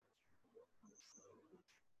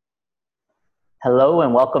Hello,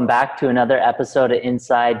 and welcome back to another episode of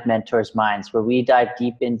Inside Mentors Minds, where we dive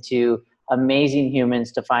deep into amazing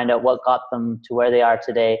humans to find out what got them to where they are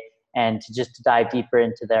today and to just dive deeper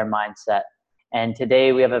into their mindset. And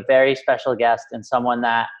today we have a very special guest and someone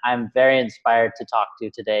that I'm very inspired to talk to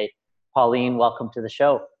today. Pauline, welcome to the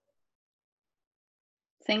show.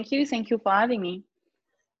 Thank you. Thank you for having me.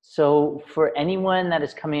 So for anyone that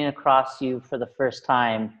is coming across you for the first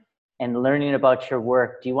time and learning about your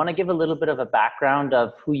work, do you want to give a little bit of a background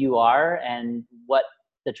of who you are and what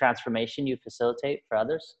the transformation you facilitate for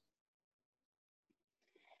others?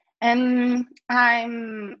 I'm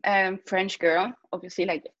a French girl. Obviously,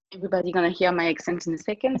 like everybody's gonna hear my accent in a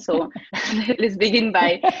second. So let's begin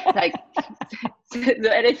by like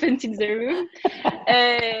the elephant in the room.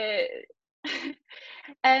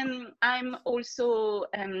 I'm also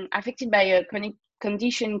affected by a chronic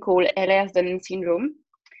condition called Ehlers-Danlos syndrome,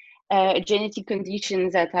 a genetic condition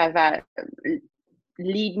that have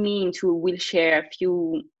lead me into a wheelchair a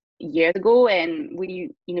few years ago, and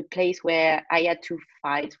really in a place where I had to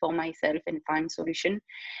fight for myself and find solution.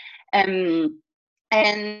 And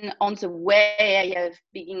on the way, I have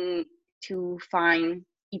begun to find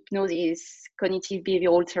hypnosis, cognitive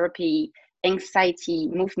behavioral therapy, anxiety,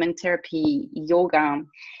 movement therapy, yoga.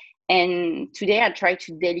 And today I try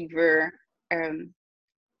to deliver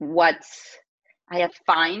what I have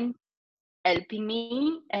found helping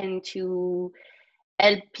me and to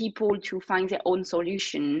help people to find their own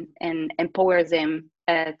solution and empower them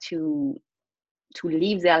to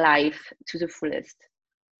live their life to the fullest.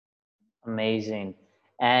 Amazing.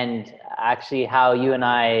 And actually how you and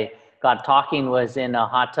I got talking was in a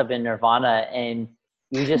hot tub in Nirvana, and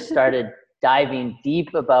you just started diving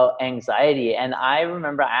deep about anxiety. And I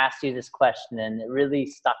remember I asked you this question and it really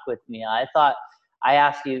stuck with me. I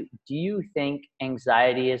asked you, do you think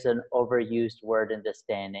anxiety is an overused word in this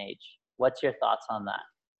day and age? What's your thoughts on that?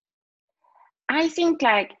 I think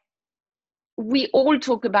like we all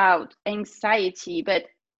talk about anxiety, but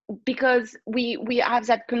because we have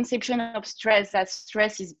that conception of stress, that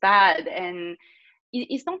stress is bad, and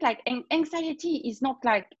it's not like anxiety is not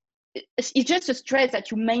like it's just a stress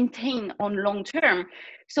that you maintain on long term.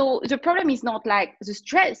 So the problem is not like the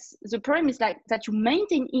stress, the problem is like that you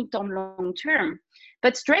maintain it on long term.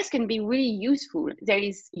 But stress can be really useful. There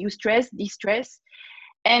is eustress, distress,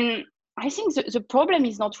 and I think the problem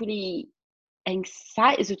is not really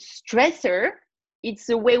anxiety, the stressor. It's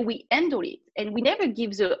the way we handle it, and we never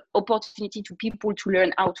give the opportunity to people to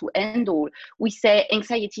learn how to handle. We say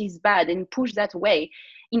anxiety is bad and push that away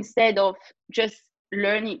instead of just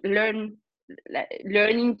learning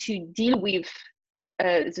to deal with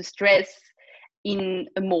the stress in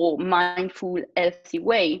a more mindful, healthy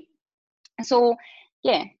way. So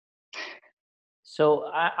yeah. So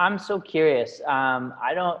I'm so curious.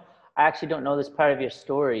 I actually don't know this part of your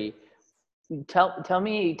story. Tell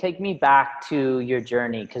me, take me back to your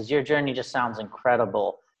journey, because your journey just sounds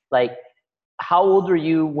incredible. Like, how old were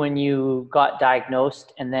you when you got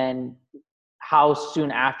diagnosed, and then how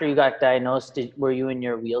soon after you got diagnosed were you in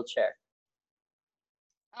your wheelchair?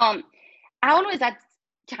 I always had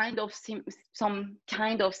kind of some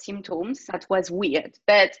kind of symptoms that was weird,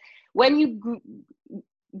 but when you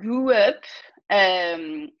grew up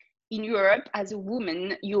in Europe as a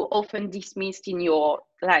woman, you're often dismissed in your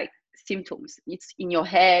like symptoms. It's in your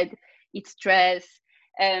head, it's stress,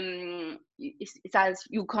 it's as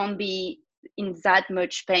you can't be in that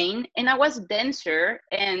much pain. And I was a dancer,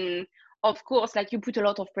 and of course, like you put a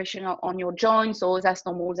lot of pressure on your joints, so that's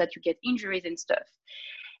normal that you get injuries and stuff.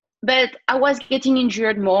 But I was getting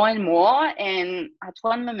injured more and more, and at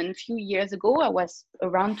one moment a few years ago, I was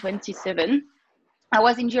around 27, I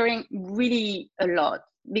was injuring really a lot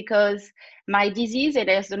because my disease,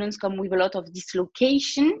 Ehlers-Danlos, come with a lot of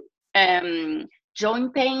dislocation,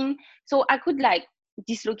 joint pain. So I could like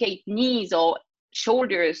dislocate knees or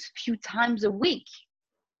shoulders a few times a week.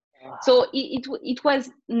 So it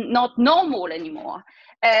was not normal anymore.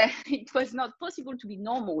 It was not possible to be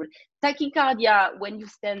normal. Tachycardia when you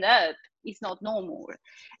stand up is not normal.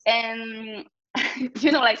 And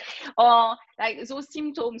you know, like, or like those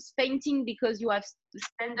symptoms, fainting because you have to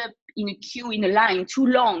stand up in a queue in a line too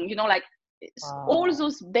long, you know, like all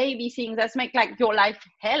those baby things that make like your life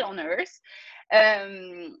hell on earth.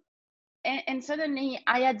 And suddenly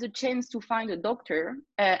I had the chance to find a doctor.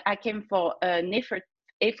 I came for an effort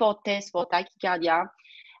test for tachycardia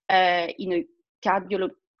in a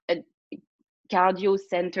cardio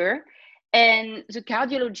center, and the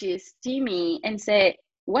cardiologist see me and say,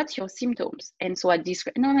 "What's your symptoms?" And so I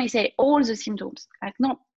describe. No, I say all the symptoms, like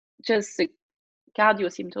not just the cardio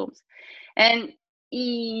symptoms. And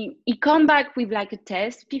he come back with like a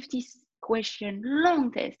test, 50 question,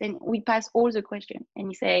 long test. And we pass all the questions. And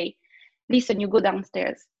he say, listen, you go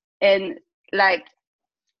downstairs. And like,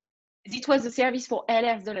 this was the service for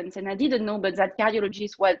Ehlers-Danlos, and I didn't know, but that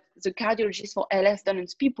cardiologist was the cardiologist for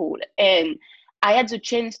Ehlers-Danlos people. And I had the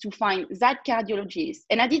chance to find that cardiologist,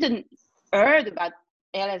 and I didn't heard about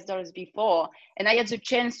Ehlers-Danlos before. And I had the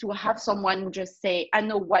chance to have someone who just say, I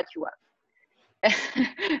know what you have.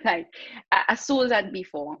 Like, I saw that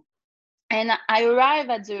before. And I arrive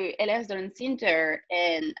at the Ehlers-Danlos Center,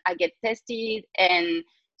 and I get tested, and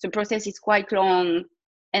the process is quite long.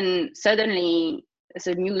 And suddenly,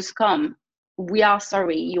 the news come, we are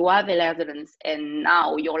sorry, you have Ehlers-Danlos, and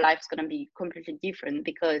now your life's going to be completely different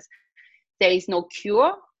because there is no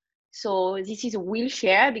cure. So this is a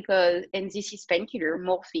wheelchair and this is painkiller,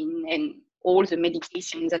 morphine, and all the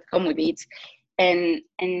medications that come with it, and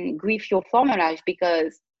grieve your former life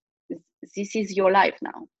because this is your life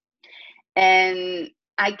now. And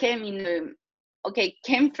I came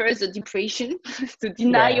first the depression, the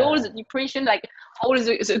denial, the depression, like all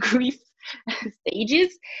the grief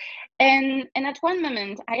stages. And at one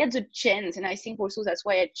moment, I had the chance, and I think also that's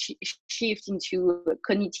why I shift into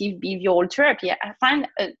cognitive behavioral therapy. I find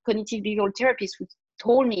a cognitive behavioral therapist who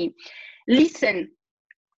told me, listen,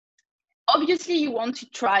 obviously you want to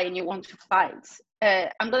try and you want to fight.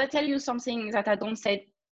 I'm going to tell you something that I don't say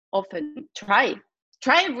often.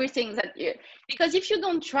 Try everything because if you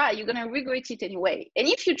don't try, you're going to regret it anyway. And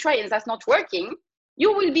if you try and that's not working,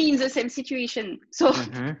 you will be in the same situation. So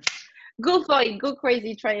go for it, go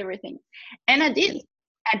crazy, try everything. And I did.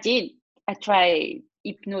 I tried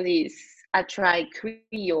hypnosis, I tried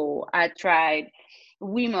cryo, I tried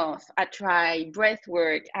Wim Hof, I tried breath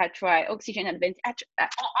work, I tried oxygen advantage.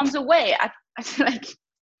 On the way, I like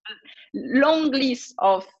long list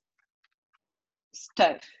of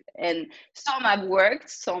stuff, and some have worked,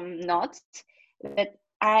 some not. But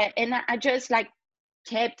I just like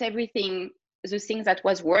kept everything, the things that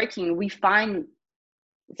was working, refined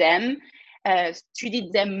them,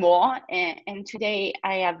 studied them more, and today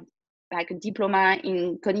I have like a diploma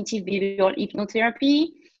in cognitive behavioral hypnotherapy.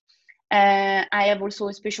 I have also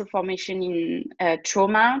a special formation in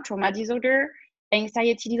trauma disorder,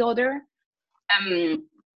 anxiety disorder.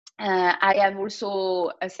 I have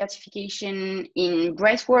also a certification in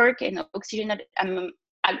breath work and oxygen. I'm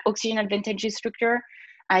an oxygen advantage instructor.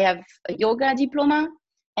 I have a yoga diploma,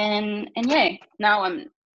 and yeah, now I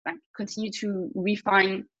continue to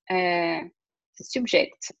refine the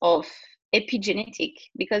subject of epigenetic,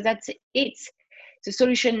 because that's it. The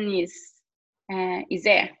solution is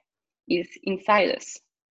there, is inside us.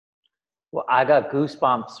 Well, I got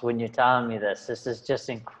goosebumps when you're telling me this. This is just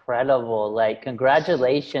incredible. Like,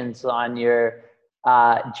 congratulations on your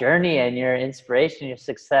journey and your inspiration, your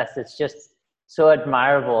success. It's just so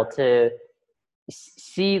admirable to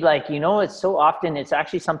see. Like, it's so often, it's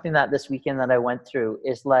actually something that this weekend that I went through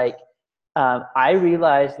is like, I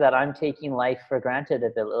realized that I'm taking life for granted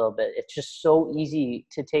a little bit. It's just so easy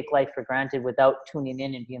to take life for granted without tuning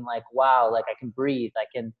in and being like, wow, like I can breathe,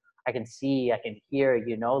 I can see, I can hear,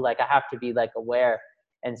 like I have to be like aware.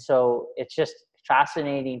 And so it's just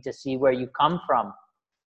fascinating to see where you come from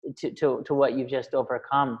to what you've just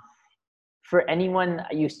overcome. For anyone,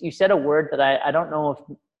 you said a word that I don't know if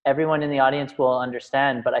everyone in the audience will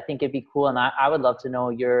understand, but I think it'd be cool. And I would love to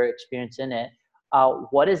know your experience in it.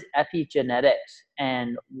 What is epigenetics,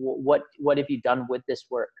 and what have you done with this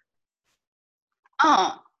work?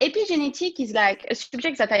 Epigenetic is like a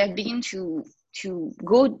subject that I have begun to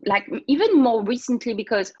go like even more recently,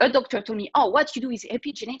 because a doctor told me, what you do is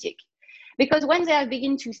epigenetic. Because when they have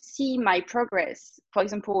begun to see my progress, for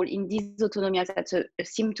example, in dysautonomia, that's a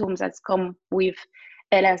symptom that's come with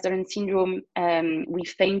Ehlers-Danlos syndrome, with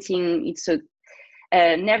fainting. It's a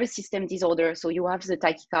nervous system disorder, so you have the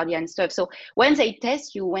tachycardia and stuff. So when they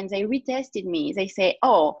test you, when they retested me, they say,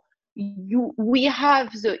 we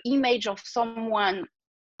have the image of someone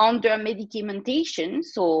under medication,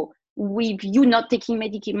 so with you not taking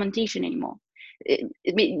medication anymore.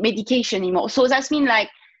 So that means like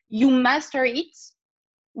you master it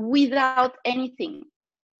without anything.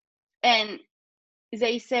 And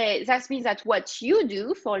they say that means that what you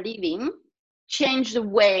do for a living change the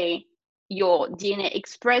way your DNA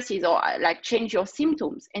expresses, or like change your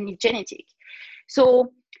symptoms, and it's genetic.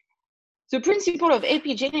 So the principle of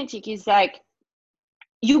epigenetic is like,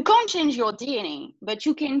 you can't change your DNA, but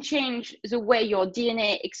you can change the way your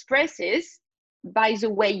DNA expresses by the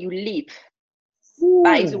way you live,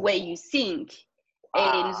 by the way you think,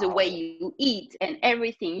 and the way you eat, and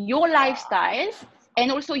everything, your lifestyle,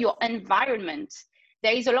 and also your environment.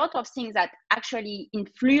 There is a lot of things that actually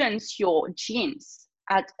influence your genes.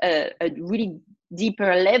 at a really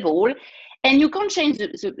deeper level. And you can't change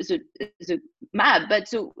the map, but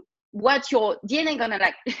so what your DNA gonna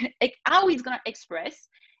like how it's gonna express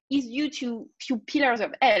is due to few pillars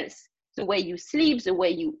of health: the way you sleep, the way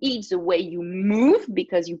you eat, the way you move,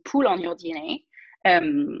 because you pull on your DNA.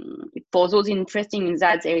 For those interested in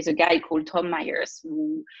that, there is a guy called Tom Myers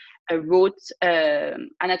who wrote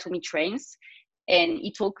Anatomy Trains, and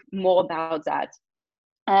he talked more about that.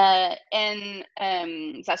 And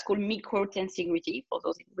that's called microtensegrity, for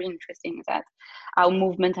those really interested in that, how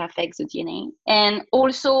movement affects the DNA. And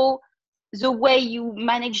also the way you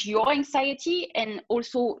manage your anxiety, and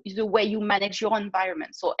also the way you manage your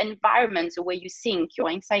environment. So environment, the way you think, your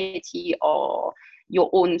anxiety or your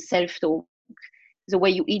own self-talk, the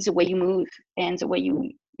way you eat, the way you move, and the way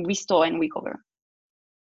you restore and recover.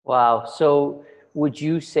 Wow. So would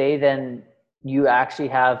you say then you actually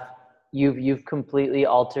have, you've completely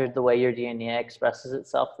altered the way your DNA expresses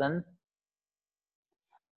itself then?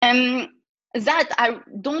 That I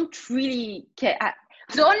don't really care.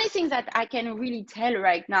 The only thing that I can really tell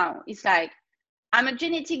right now is like, I'm a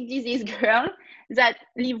genetic disease girl that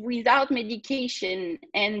live without medication,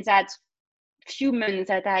 and that few months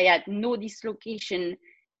that I had no dislocation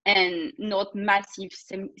and not massive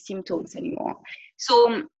symptoms anymore.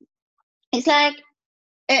 So it's like,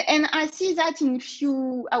 and I see that in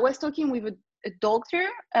few, I was talking with a doctor,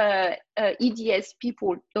 EDS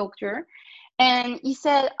people doctor, and he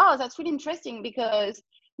said, oh, that's really interesting, because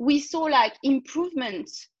we saw like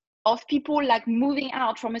improvements of people like moving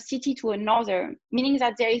out from a city to another, meaning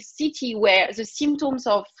that there is city where the symptoms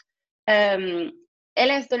of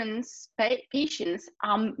LS patients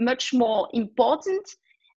are much more important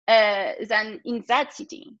than in that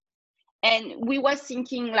city. And we was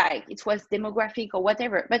thinking like it was demographic or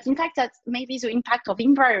whatever, but in fact that's maybe the impact of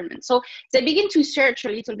environment. So they begin to search a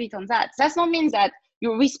little bit on that. That's not mean that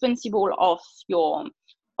you're responsible of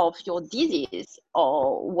your disease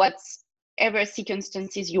or whatever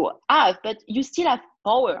circumstances you have, but you still have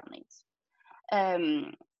power on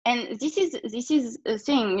it. And this is a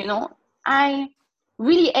thing, you know. I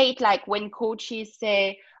really hate like when coaches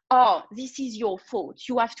say, oh, this is your fault,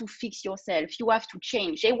 you have to fix yourself, you have to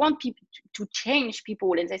change. They want people to change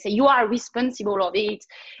people, and they say you are responsible of it,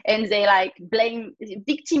 and they like blame,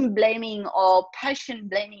 victim blaming or passion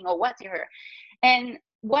blaming or whatever. And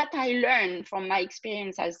what I learned from my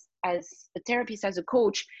experience as a therapist, as a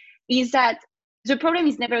coach, is that the problem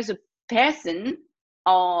is never the person,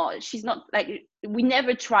 or she's not like, we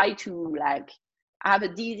never try to like have a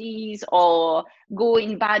disease or go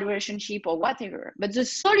in bad relationship or whatever, but the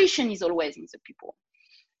solution is always in the people.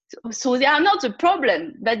 So they are not the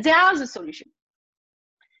problem, but they are the solution.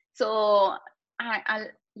 So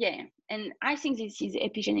yeah, and I think this is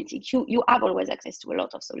epigenetic. You have always access to a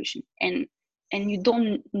lot of solution, and you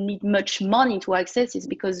don't need much money to access it,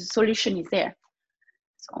 because the solution is there.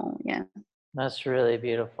 So yeah, That's really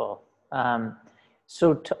beautiful.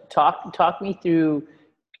 So talk me through.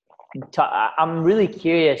 I'm really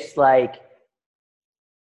curious. Like,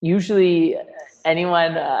 usually,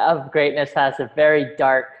 anyone of greatness has a very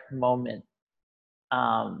dark moment.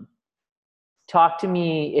 Talk to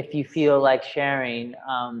me, if you feel like sharing.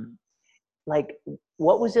 Like,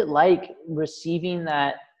 what was it like receiving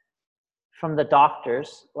that from the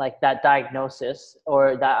doctors, like that diagnosis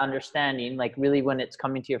or that understanding, like really when it's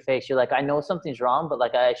coming to your face, you're like, I know something's wrong, but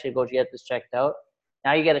like I should go get this checked out.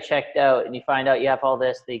 Now you get it checked out and you find out you have all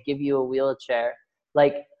this, they give you a wheelchair.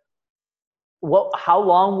 Like, how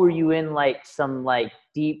long were you in like some like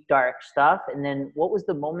deep, dark stuff? And then what was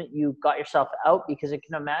the moment you got yourself out? Because I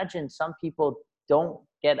can imagine some people don't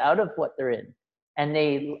get out of what they're in, and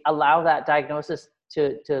they allow that diagnosis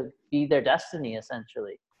to be their destiny,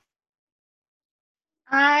 essentially.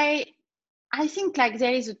 I think like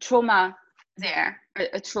there is a trauma there,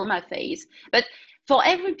 a trauma phase. But for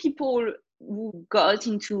every people who got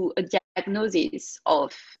into a diagnosis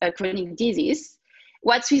of a chronic disease,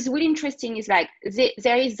 what is really interesting is like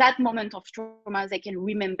there is that moment of trauma they can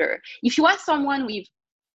remember. If you ask someone with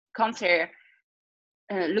cancer,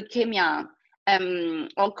 leukemia,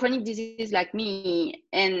 or chronic disease like me,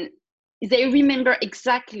 and they remember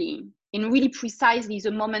exactly and really precisely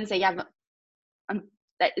the moment they have,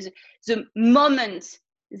 the moment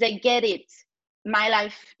they get it, my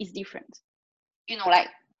life is different. You know, like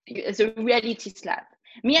the reality slap.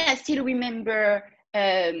 Me, I still remember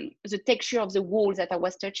the texture of the wall that I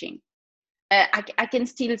was touching. I can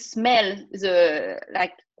still smell the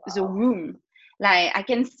room. Like I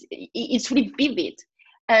can, it's really vivid.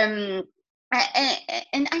 And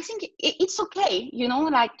I think it's okay, you know,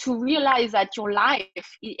 like to realize that your life,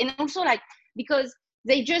 and also like, because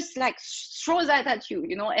they just like throw that at you,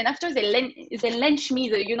 you know, and after they lynch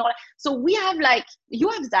me, you know. So we have like, you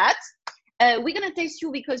have that. We're gonna test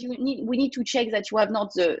you because we need to check that you have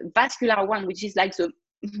not the vascular one, which is like the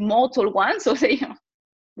mortal one. So they,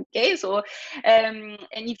 okay, so and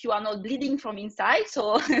if you are not bleeding from inside,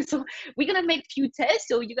 so so we're gonna make few tests.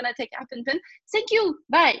 So you're gonna take Apenpen. Thank you,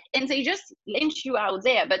 bye. And they just lynch you out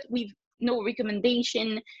there, but with no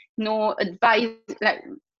recommendation, no advice, like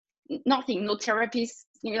nothing, no therapist,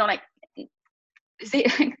 you know, like they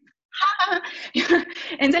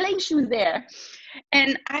and the lynch you there.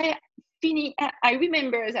 And I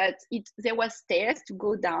remember that there was stairs to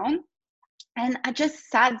go down, and I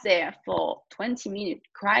just sat there for 20 minutes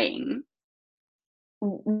crying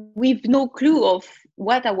with no clue of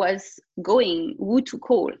what I was going, who to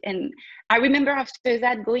call. And I remember after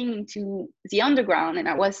that going into the underground, and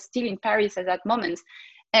I was still in Paris at that moment,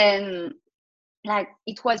 and like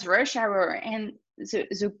it was rush hour, and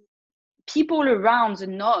the people around, the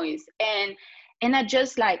noise, and I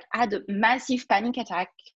just like had a massive panic attack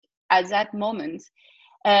at that moment,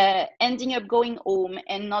 ending up going home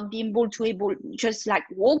and not being able just like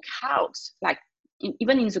walk out, like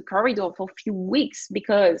even in the corridor for a few weeks,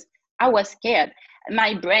 because I was scared.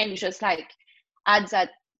 My brain just like had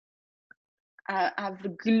that,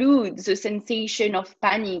 I've glued the sensation of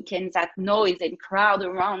panic and that noise and crowd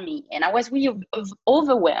around me, and I was really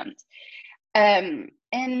overwhelmed. And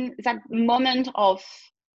that moment of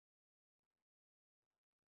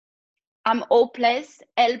I'm hopeless,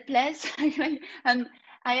 helpless.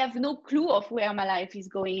 I have no clue of where my life is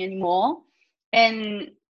going anymore.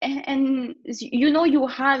 And you know, you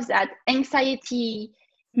have that anxiety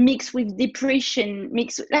mixed with depression,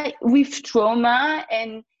 mixed like with trauma,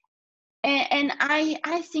 and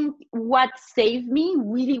I think what saved me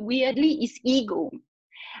really weirdly is ego.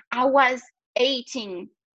 I was hating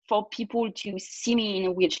for people to see me in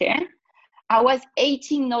a wheelchair. I was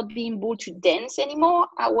hating not being able to dance anymore.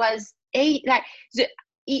 I was like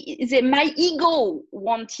my ego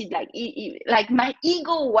wanted like my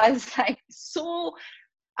ego was like so,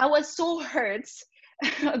 I was so hurt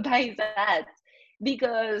by that,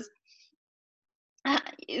 because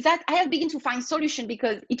that I have begun to find solution,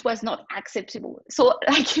 because it was not acceptable. So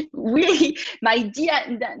like really my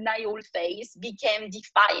denial phase became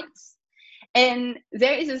defiance. And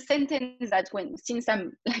there is a sentence that since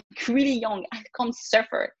I'm like really young, I can't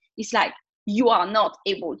suffer. It's like, you are not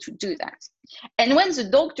able to do that. And when the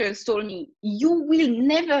doctors told me, you will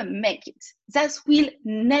never make it, that will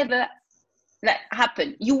never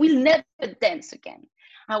happen, you will never dance again,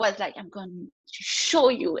 I was like, I'm going to show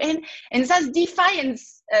you. And that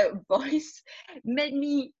defiance voice made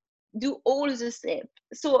me do all the steps.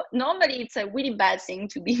 So normally it's a really bad thing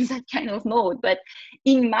to be in that kind of mode, but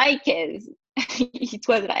in my case, it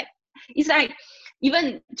was like, it's like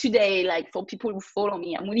even today, like for people who follow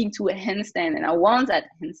me, I'm willing to a handstand, and I want that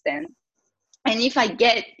handstand. And if I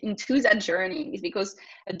get into that journey, it's because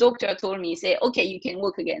a doctor told me, say, okay, you can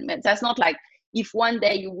walk again. But that's not like if one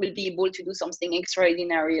day you will be able to do something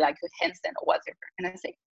extraordinary like a handstand or whatever. And I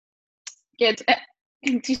say, get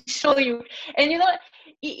to show you. And you know,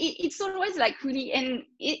 it's always like really, and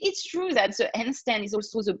it's true that the handstand is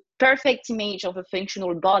also the perfect image of a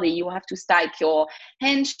functional body. You have to stack your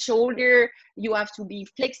hand, shoulder, you have to be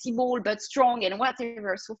flexible but strong and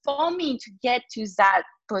whatever. So for me to get to that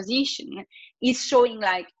position is showing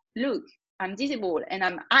like, look, I'm disabled and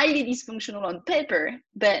I'm highly dysfunctional on paper,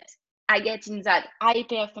 but I get in that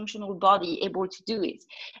hyper functional body able to do it.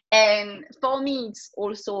 And for me, it's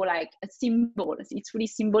also like a symbol. It's really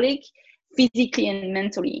symbolic, physically and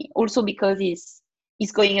mentally. Also because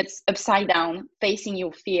it's going upside down, facing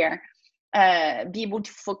your fear, be able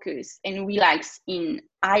to focus and relax in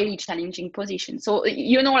highly challenging positions. So,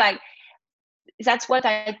 you know, like that's what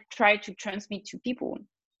I try to transmit to people.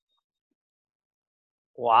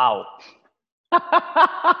 Wow.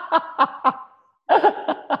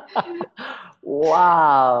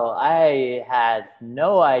 Wow, I had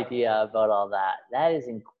no idea about all that. That is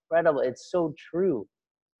incredible. It's so true.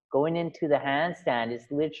 Going into the handstand is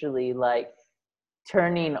literally like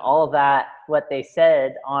turning all that, what they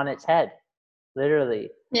said, on its head, literally.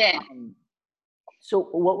 Yeah. So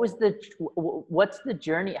what's the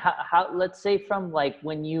journey? How, let's say from like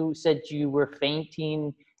when you said you were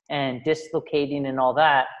fainting and dislocating and all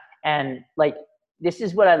that, and like, this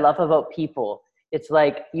is what I love about people. It's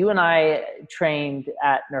like you and I trained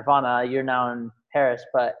at Nirvana, you're now in Paris,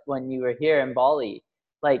 but when you were here in Bali,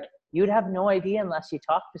 like you'd have no idea unless you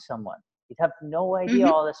talked to someone. You'd have no idea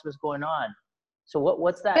all this was going on. So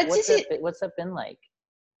what's that? What's that been like?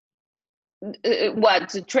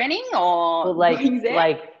 What, training or well,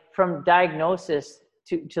 like from diagnosis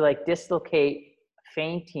to like dislocate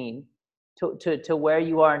fainting to where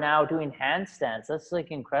you are now doing handstands. That's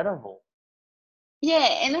like incredible.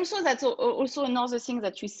 Yeah, and also that's also another thing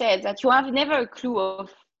that you said, that you have never a clue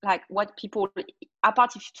of like what people,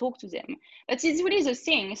 apart if you talk to them. But it's really the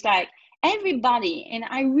thing. It's like everybody, and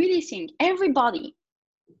I really think everybody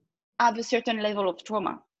have a certain level of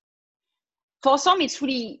trauma. For some, it's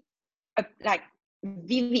really like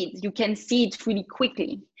vivid. You can see it really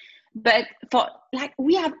quickly. But for like,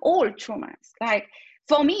 we have all traumas. Like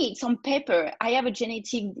for me, it's on paper. I have a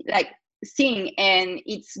genetic like thing, and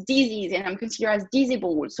it's disease, and I'm considered as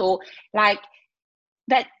disabled. So like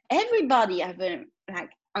that, everybody have a like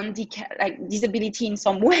like disability in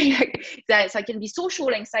some way. Like that can be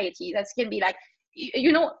social anxiety. That can be like,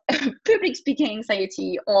 you know, public speaking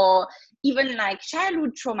anxiety, or even like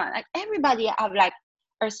childhood trauma. Like everybody have like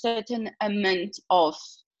a certain amount of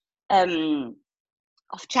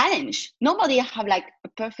challenge. Nobody have like a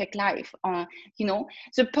perfect life, you know.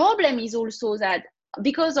 The problem is also that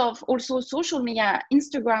because of also social media,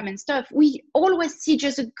 Instagram and stuff, we always see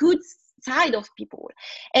just a good side of people,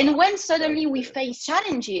 and when suddenly we face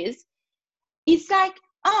challenges, it's like,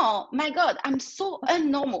 oh my god, I'm so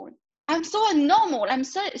unnormal. I'm so unnormal. I'm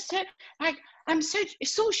so like, I'm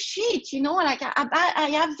so shit, you know. Like I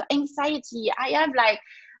have anxiety. I have like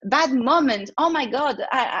bad moments. Oh my god,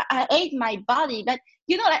 I hate my body. But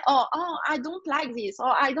you know, like, oh, I don't like this,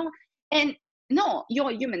 or I don't. And no,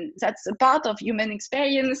 you're human. That's a part of human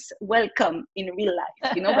experience. Welcome in real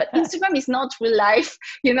life, you know. But Instagram is not real life,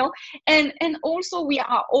 you know. And also we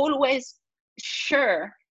are always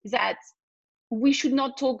sure that we should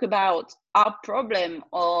not talk about our problem,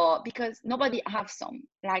 or because nobody have some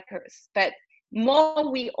like us. But more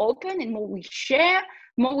we open and more we share,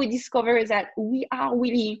 more we discover that we are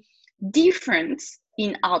really different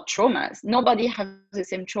in our traumas. Nobody has the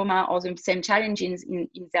same trauma or the same challenges in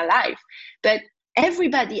their life, but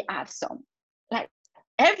everybody has some. Like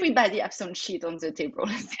everybody have some shit on the table.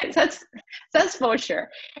 that's for sure.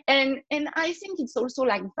 And I think it's also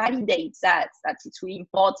like validates that it's really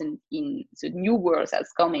important in the new world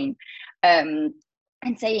that's coming, and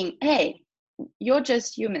saying, hey, you're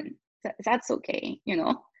just human. That's okay, you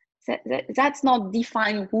know. That's not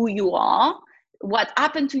define who you are. What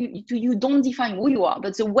happened to you don't define who you are,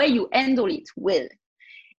 but the way you handle it will.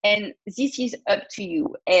 And this is up to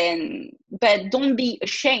you. But don't be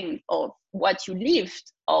ashamed of what you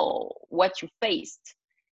lived or what you faced,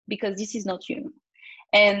 because this is not you.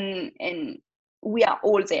 And we are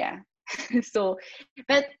all there. So,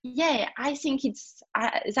 but yeah, I think it's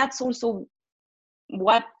that's also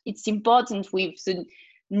what it's important with the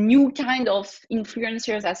new kind of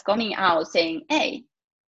influencers that's coming out, saying, hey,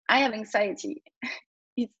 I have anxiety.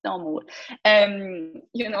 It's normal.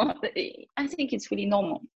 You know, I think it's really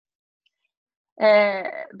normal.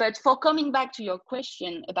 But for coming back to your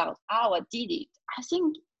question about how I did it, I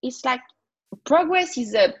think it's like progress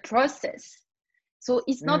is a process. So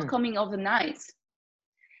it's not coming overnight.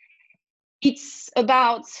 It's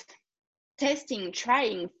about testing,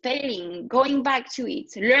 trying, failing, going back to it,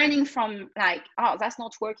 learning from like, oh, that's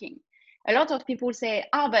not working. A lot of people say,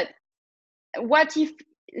 oh, but what if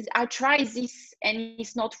I try this and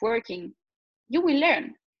it's not working? You will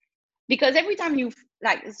learn, because every time you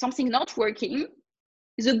like something not working,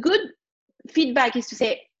 the good feedback is to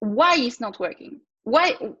say why it's not working.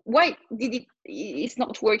 Why did it's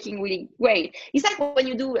not working really great? It's like when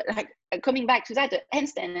you do like coming back to that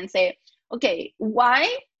handstand and say, okay,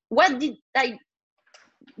 why? What did I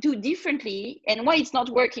do differently, and why it's not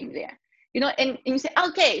working there? You know, and you say,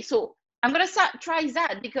 okay, so I'm gonna try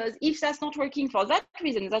that, because if that's not working for that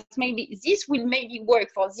reason, that's maybe this will maybe work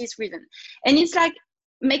for this reason. And it's like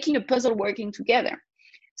making a puzzle working together.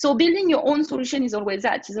 So building your own solution is always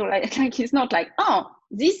that. It's like it's not like, oh,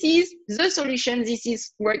 this is the solution, this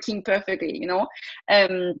is working perfectly, you know.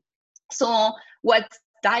 So what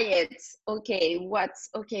diets? Okay, what's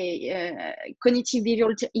cognitive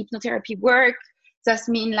behavioral hypnotherapy work? That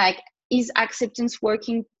mean like, is acceptance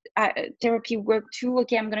working therapy work too?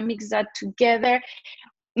 Okay, I'm gonna mix that together.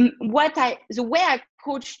 The way I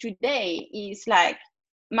coach today is like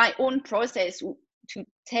my own process to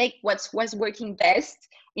take what was working best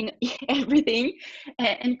in everything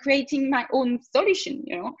and creating my own solution,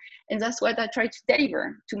 you know. And that's what I try to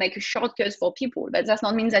deliver, to make a shortcut for people. But that does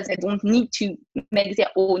not mean that they don't need to make their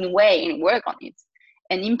own way and work on it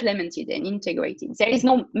and implement it and integrate it. There is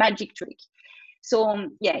no magic trick. So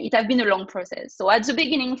yeah, it has been a long process. So at the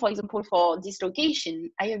beginning, for example, for dislocation,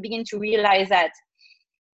 I have begun to realize that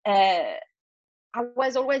I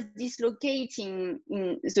was always dislocating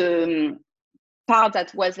in part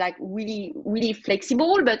that was like really, really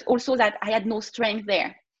flexible, but also that I had no strength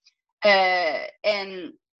there.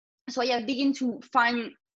 And so I have begun to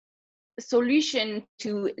find a solution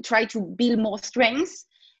to try to build more strength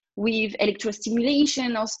with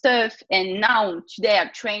electrostimulation or stuff. And now today I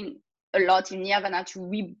train a lot in Nirvana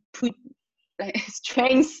to put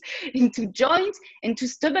strength into joints and to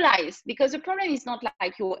stabilize, because the problem is not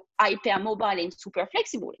like you're hypermobile and super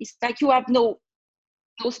flexible. It's like you have no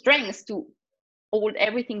strength to hold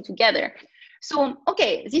everything together. So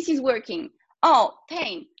okay, this is working. Oh,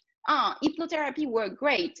 pain. Hypnotherapy worked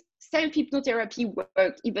great. Self-hypnotherapy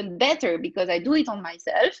worked even better because I do it on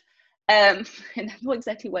myself, and I know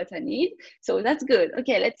exactly what I need. So that's good.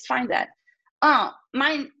 Okay, let's find that.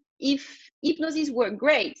 If hypnosis worked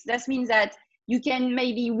great, that means that you can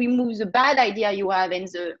maybe remove the bad idea you have and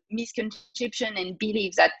the misconception and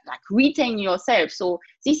beliefs that like retain yourself. So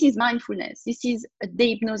this is mindfulness. This is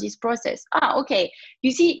the hypnosis process. Okay.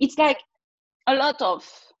 You see, it's like a lot of,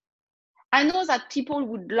 I know that people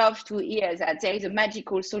would love to hear that there is a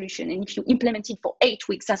magical solution, and if you implement it for 8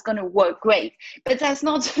 weeks, that's going to work great. But that's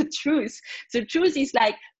not the truth. The truth is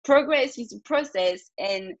like progress is a process,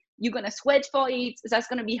 and you're going to sweat for it. That's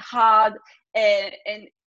going to be hard. And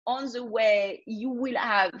on the way, you will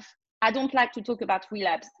have, I don't like to talk about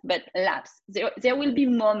relapse, but lapse. There will be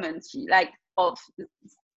moments like of,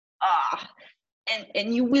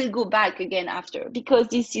 and you will go back again after, because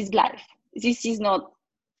this is life. This is not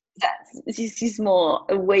that. This is more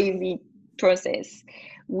a wavy process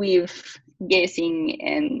with guessing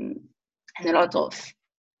and a lot of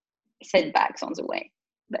setbacks on the way,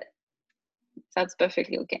 but that's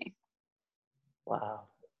perfectly okay. Wow.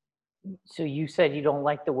 So you said you don't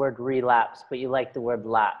like the word relapse, but you like the word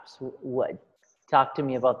lapse. What? Talk to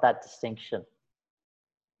me about that distinction.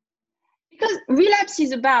 Because relapse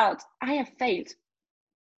is about, I have failed.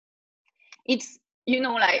 It's,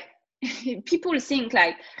 like people think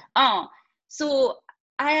like, so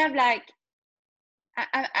I have like,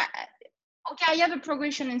 okay, I have a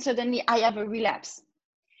progression and suddenly I have a relapse.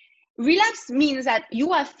 Relapse means that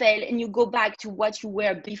you have failed and you go back to what you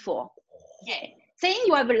were before. Yeah. Saying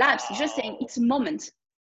you have a lapse is just saying it's a moment.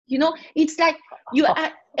 It's like you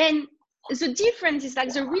are, and the difference is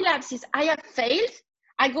like the relapse is I have failed,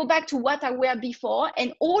 I go back to what I were before,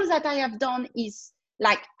 and all that I have done is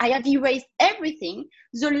like I have erased everything.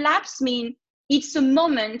 The lapse means it's a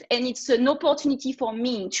moment and it's an opportunity for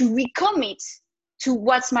me to recommit to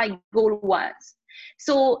what my goal was.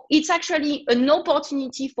 So it's actually an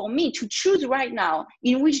opportunity for me to choose right now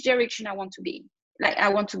in which direction I want to be, like I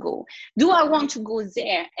want to go. Do I want to go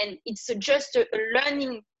there? And it's just a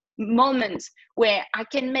learning moment where I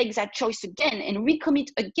can make that choice again and recommit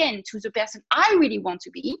again to the person I really want to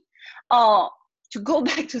be, or to go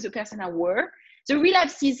back to the person I were. The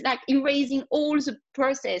relapse is like erasing all the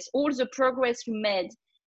process, all the progress you made,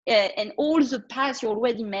 and all the paths you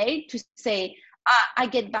already made, to say, I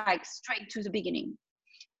get back straight to the beginning.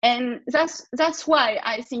 And that's why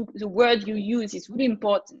I think the word you use is really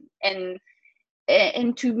important. And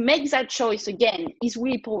to make that choice again is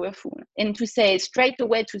really powerful. And to say straight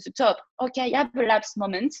away to the top, okay, I have a lapse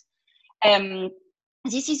moment.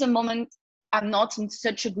 This is a moment I'm not in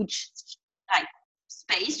such a good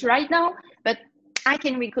space right now, but I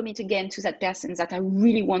can recommit again to that person that I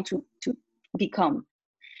really want to become.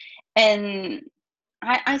 And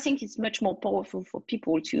I think it's much more powerful for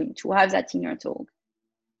people to have that inner talk.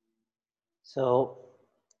 So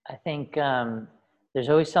I think there's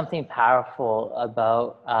always something powerful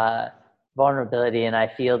about vulnerability, and I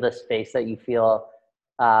feel the space that you feel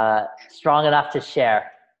strong enough to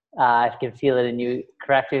share. I can feel it in you.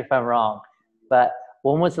 Correct me if I'm wrong, but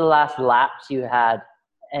when was the last lapse you had,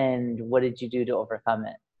 and what did you do to overcome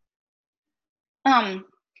it?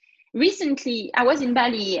 Recently, I was in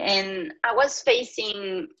Bali and I was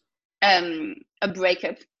facing a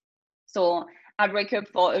breakup. So I broke up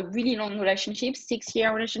for a really long relationship,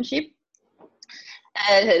 6-year relationship.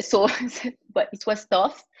 But it was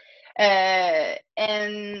tough.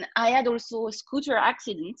 And I had also a scooter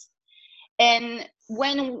accident. And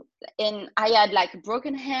I had like a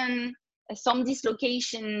broken hand, some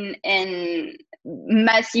dislocation, and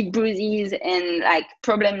massive bruises, and like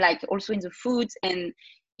problem like also in the foot. And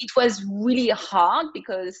it was really hard,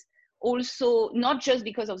 because also not just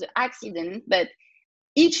because of the accident, but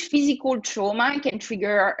each physical trauma can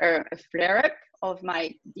trigger a flare-up of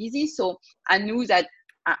my disease. So I knew that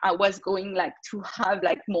I was going like to have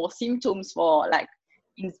like more symptoms for like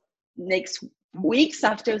in next weeks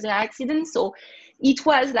after the accident. So it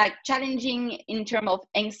was like challenging in terms of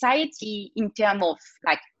anxiety, in terms of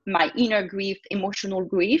like my inner grief, emotional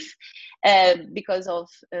grief, because of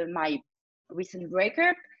my recent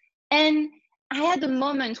breakup. And I had a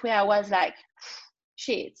moment where I was like,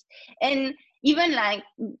 shit. And even like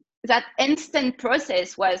that instant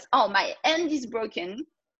process was, oh, my hand is broken,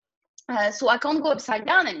 so I can't go upside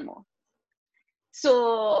down anymore.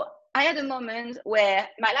 So I had a moment where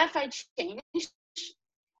my life had changed,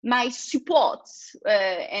 my support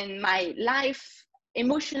and my life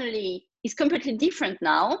emotionally is completely different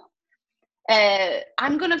now.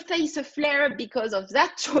 I'm gonna face a flare because of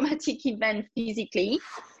that traumatic event physically,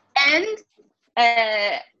 and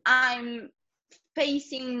I'm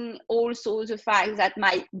facing also the fact that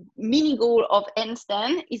my mini goal of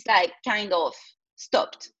handstand is like kind of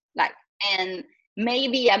stopped, like, and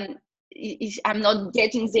maybe I'm not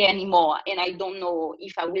getting there anymore, and I don't know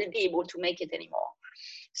if I will be able to make it anymore.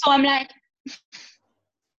 So I'm like,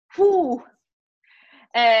 whew,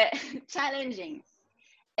 challenging.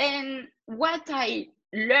 And what I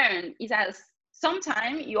learned is that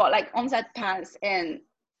sometimes you are like on that path, and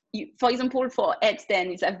you, for example, for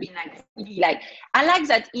headstand, it's have been like really like, I like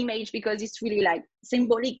that image because it's really like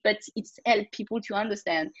symbolic, but it's helped people to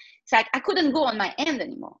understand. It's like I couldn't go on my hand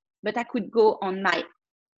anymore, but I could go on my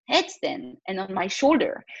headstand and on my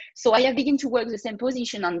shoulder. So I have begun to work the same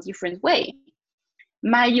position on different way.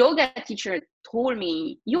 My yoga teacher told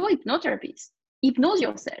me, you're a hypnotherapist, hypnose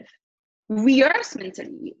yourself, rehearse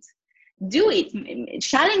mentally, do it,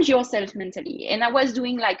 challenge yourself mentally. And I was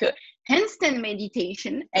doing like a handstand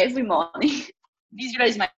meditation every morning,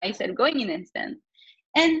 visualize myself going in handstand.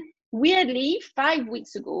 And weirdly, 5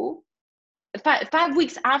 weeks ago, 5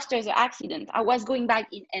 weeks after the accident, I was going back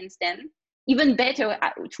in handstand, even better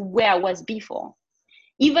to where I was before,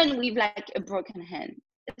 even with like a broken hand.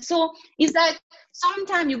 So it's like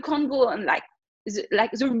sometimes you can't go on like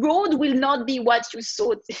the road will not be what you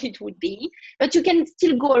thought it would be, but you can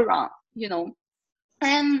still go around, you know.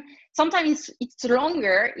 And sometimes it's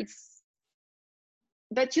longer,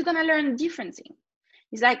 but you're gonna learn different things.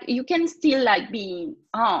 It's like you can still like be,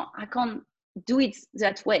 oh, I can't do it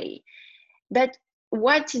that way. But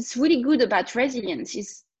what is really good about resilience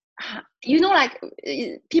is, you know, like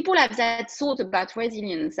people have that thought about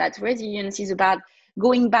resilience, that resilience is about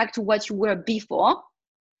going back to what you were before.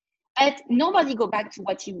 But nobody go back to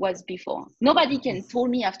what he was before. Nobody can tell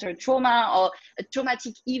me after a trauma or a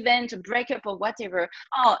traumatic event, a breakup or whatever,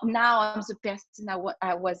 oh, now I'm the person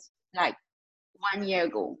I was like 1 year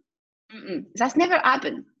ago. That's never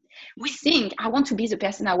happened. We think I want to be the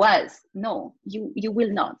person I was. No, you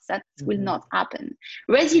will not. That will not happen.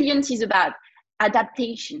 Resilience is about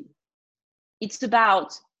adaptation. It's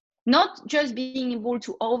about not just being able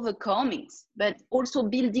to overcome it, but also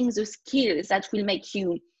building the skills that will make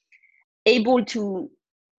you able to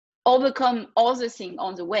overcome other things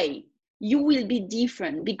on the way. You will be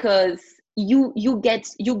different because you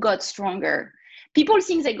got stronger. People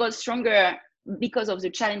think they got stronger because of the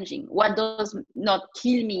challenging. What does not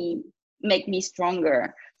kill me make me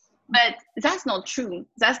stronger? But that's not true.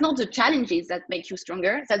 That's not the challenges that make you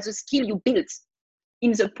stronger. That's the skill you built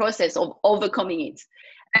in the process of overcoming it.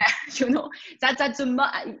 You know, that's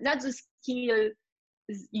the skill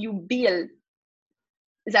you build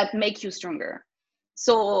that make you stronger.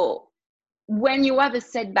 So when you have a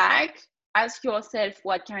setback, ask yourself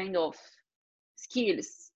what kind of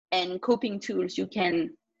skills and coping tools you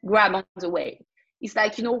can grab on the way. It's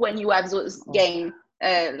like, you know, when you have those games,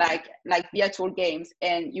 like virtual games,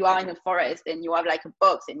 and you are in a forest and you have like a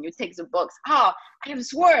box and you take the box. I have a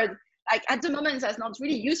sword. Like at the moment, that's not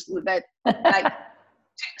really useful, but like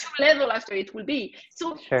two level after it will be.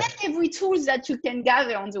 So take every tool that you can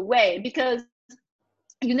gather on the way, because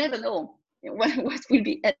you never know what will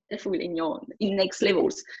be helpful in next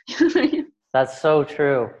levels. That's so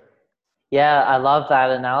true. Yeah, I love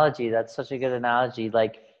that analogy. That's such a good analogy.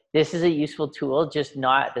 Like, this is a useful tool, just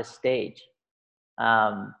not at this stage.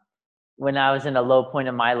 When I was in a low point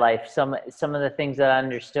in my life, some of the things that I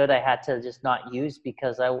understood, I had to just not use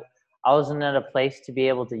because I wasn't at a place to be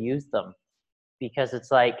able to use them. Because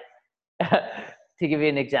it's like, to give you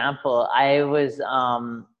an example, I was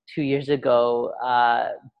 2 years ago,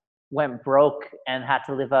 went broke and had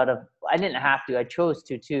to live out of, I didn't have to, I chose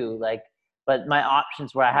to too, like, but my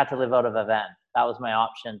options were I had to live out of a van. That was my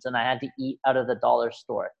options. And I had to eat out of the dollar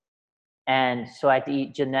store. And so I had to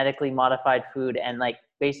eat genetically modified food and like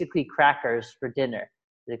basically crackers for dinner.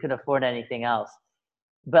 They couldn't afford anything else.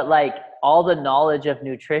 But like all the knowledge of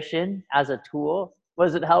nutrition as a tool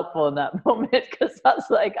wasn't helpful in that moment, because I was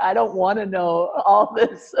like, I don't want to know all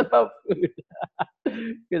this about food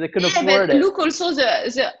because I couldn't afford it. Look also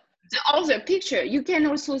the other picture. You can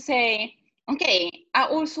also say, okay, I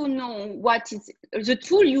also know what is the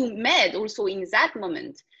tool you made also in that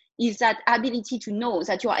moment is that ability to know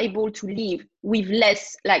that you are able to live with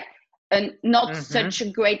less, like, not such a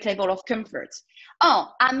great level of comfort.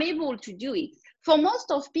 Oh, I'm able to do it. For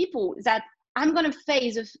most of people, that I'm gonna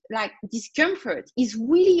face like discomfort is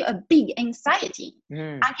really a big anxiety.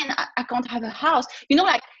 I can't have a house,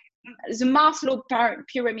 like the Maslow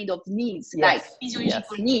pyramid of needs, like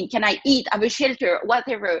physiological need. Can I eat, have a shelter,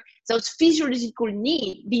 whatever? Those physiological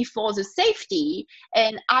needs before the safety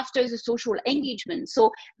and after the social engagement.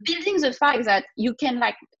 So building the fact that you can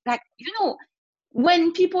like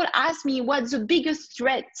when people ask me what's the biggest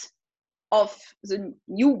threat of the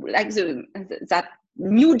new, like that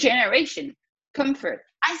new generation, comfort.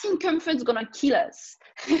 I think comfort's gonna kill us.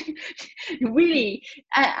 Really,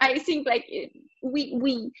 I think like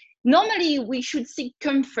we normally we should seek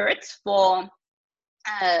comfort for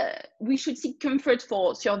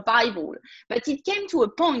survival, but it came to a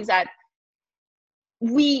point that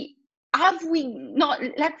we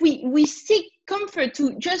seek comfort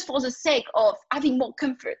to just for the sake of having more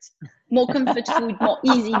comfort food, more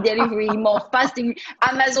easy delivery, more fasting,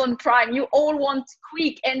 Amazon Prime. You all want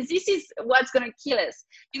quick, and this is what's gonna kill us.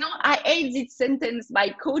 I hate this sentence by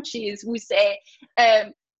coaches who say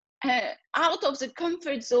out of the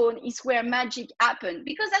comfort zone is where magic happens,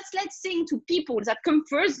 because that's like saying to people that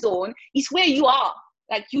comfort zone is where you are.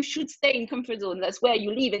 Like, you should stay in comfort zone. That's where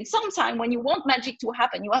you live. And sometimes when you want magic to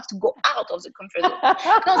happen, you have to go out of the comfort zone.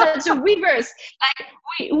 No, that's the reverse. Like,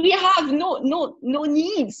 we have no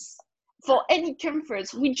needs for any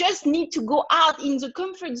comfort. We just need to go out in the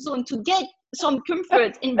comfort zone to get some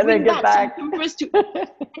comfort and bring back some comfort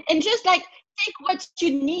and just like take what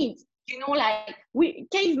you need. Like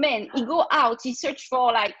cavemen, he go out, he search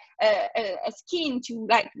for like a skin to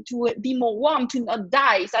be more warm, to not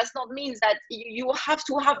die. That's not means that you have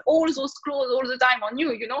to have all those clothes all the time on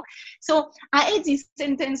you. So I hate this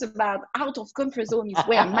sentence about out of comfort zone is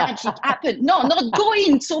where magic happens. No, not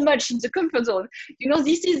going so much in the comfort zone.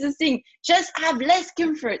 This is the thing. Just have less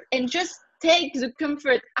comfort and just take the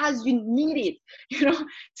comfort as you need it.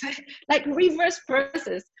 Like reverse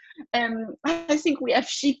process. I think we have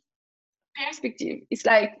shifted perspective. It's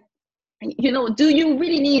like, do you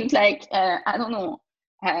really need like I don't know,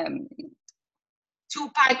 2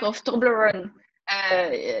 pack of Toblerone,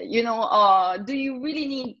 or do you really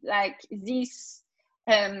need like this?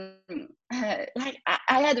 Like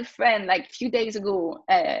I had a friend like a few days ago.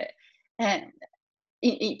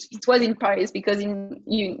 It was in Paris, because in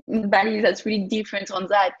Bali that's really different on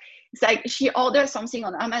that. It's like she ordered something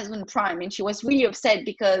on Amazon Prime and she was really upset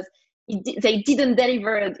because they didn't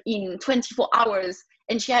deliver it in 24 hours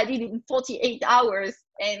and she had it in 48 hours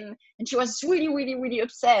and she was really, really, really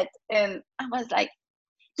upset. And I was like,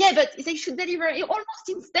 yeah, but they should deliver it almost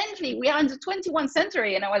instantly. We are in the 21st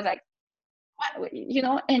century. And I was like, what?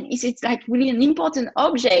 And it's like really an important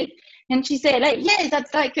object. And she said like, yeah,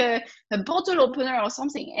 that's like a bottle opener or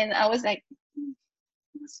something. And I was like,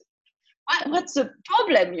 what's the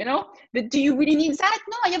problem? But do you really need that?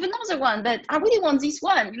 No, I have another one, but I really want this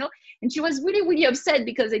one. And she was really, really upset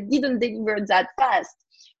because they didn't deliver that fast.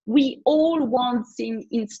 We all want things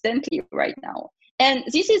instantly right now. And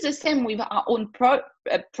this is the same with our own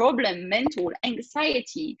problem, mental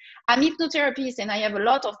anxiety. I'm a hypnotherapist, and I have a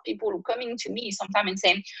lot of people who coming to me sometimes and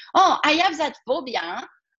saying, oh, I have that phobia,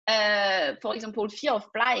 for example, fear of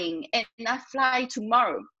flying, and I fly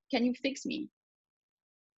tomorrow. Can you fix me?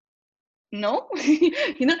 No,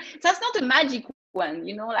 that's not a magic one.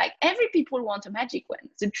 Like every people want a magic one.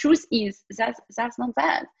 The truth is that's not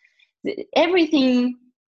that. Everything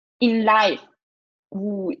in life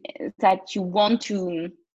that you want to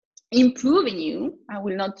improve in you, I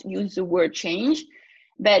will not use the word change,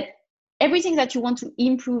 but everything that you want to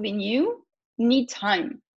improve in you need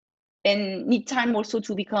time, and need time also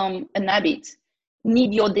to become an habit,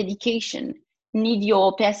 need your dedication, need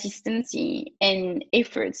your persistency and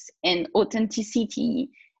efforts and authenticity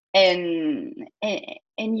and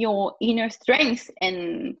your inner strength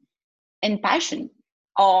and passion,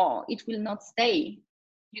 or it will not stay.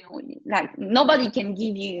 Like nobody can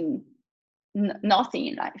give you nothing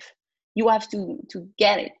in life. You have to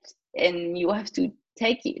get it, and you have to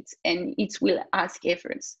take it, and it will ask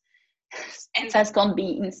efforts, and that can't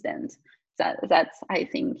be instant. That's I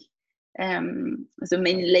think the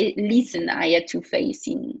main lesson I had to face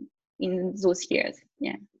in those years.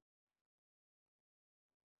 Yeah.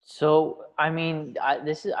 So I mean,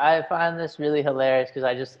 I find this really hilarious because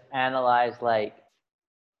I just analyze like,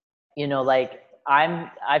 like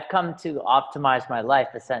I've come to optimize my life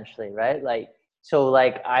essentially, right? Like, so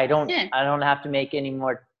like I don't have to make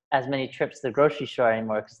as many trips to the grocery store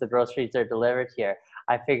anymore because the groceries are delivered here.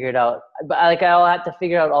 I figured out, but like I'll have to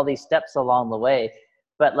figure out all these steps along the way.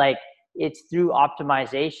 but like it's through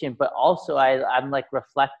optimization. But also I'm like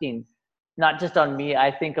reflecting not just on me.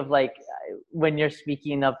 I think of like when you're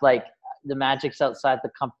speaking of like the magic's outside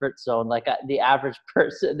the comfort zone, like the average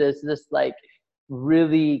person is just like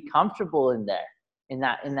really comfortable in there, in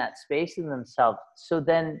that space in themselves. So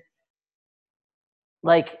then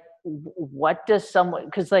like what does someone,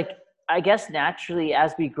 because like I guess naturally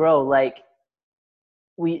as we grow, like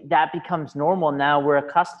that becomes normal. Now we're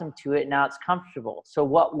accustomed to it. Now it's comfortable. So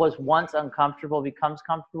what was once uncomfortable becomes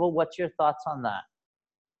comfortable. What's your thoughts on that?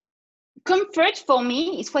 Comfort for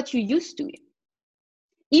me is what you used to.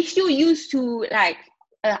 If you used to like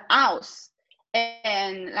a house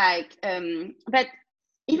and like but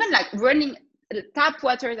even like running tap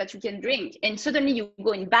water that you can drink, and suddenly you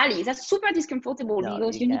go in Bali, that's super discomfortable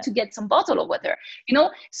because you need to get some bottle of water, you know.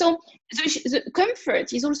 So the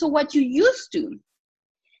comfort is also what you used to.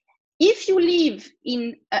 If you live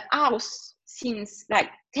in a house since like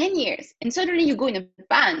 10 years and suddenly you go in a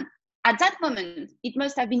van, at that moment it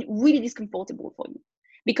must have been really discomfortable for you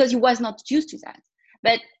because you was not used to that.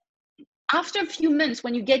 But after a few months,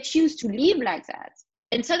 when you get used to live like that,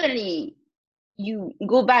 and suddenly you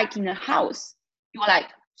go back in a house, you're like,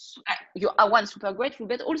 you are one super grateful,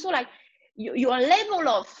 but also like your level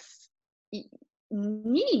of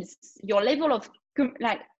needs, your level of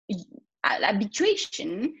like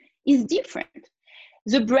habituation is different.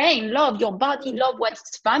 The brain love, your body love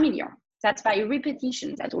what's familiar. That's by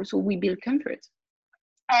repetition that also we build comfort.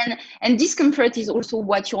 And discomfort is also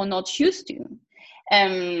what you're not used to.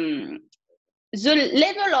 The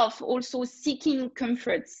level of also seeking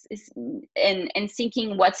comforts and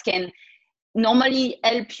seeking what can normally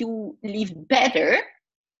help you live better.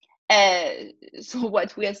 So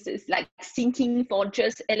what we are like thinking for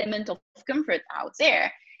just element of comfort out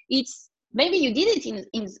there, it's maybe you did it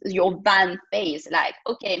in your van phase, like,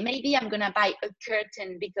 okay, maybe I'm gonna buy a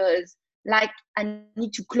curtain because like I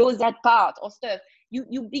need to close that part or stuff.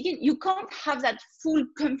 You can't have that full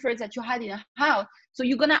comfort that you had in a house, so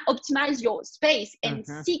you're gonna optimize your space and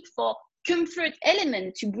seek for comfort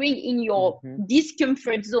element to bring in your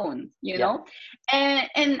discomfort zone, you know.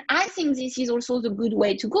 And I think this is also the good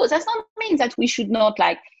way to go. That's not mean that we should not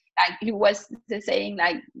like you was saying,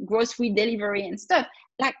 like grocery delivery and stuff.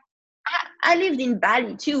 Like I lived in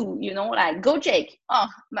Bali too, you know, like Gojek. Oh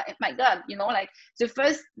my God, you know, like the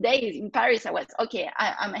first days in Paris, I was, okay,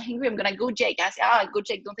 I'm hungry, I'm gonna Gojek. I said,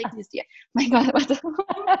 Gojek don't exist here. My God, what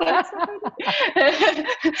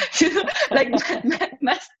you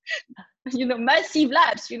know, like massive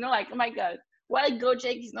labs, you know, like, oh my God, why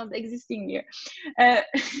Gojek is not existing here?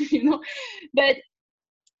 You know, but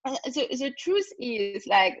the truth is,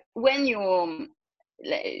 like, when you,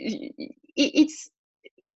 it's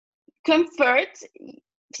comfort.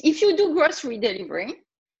 If you do grocery delivery,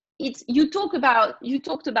 you talked about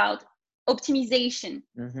optimization.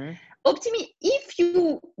 If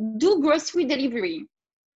you do grocery delivery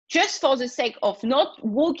just for the sake of not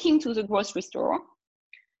walking to the grocery store,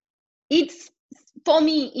 it's, for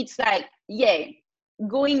me, it's like,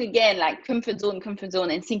 going again, like comfort zone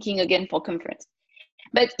and thinking again for comfort.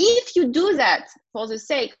 But if you do that for the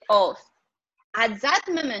sake of, at that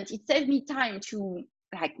moment, it saved me time to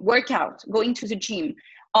like work out, going to the gym,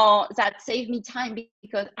 or that saved me time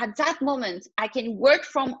because at that moment I can work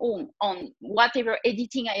from home on whatever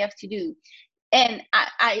editing I have to do. And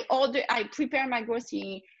I prepare my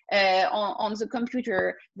grocery on the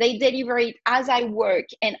computer. They deliver it as I work,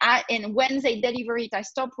 and when they deliver it, I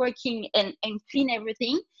stop working and clean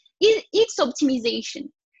everything. It's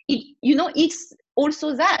optimization. It's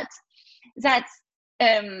also that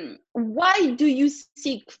why do you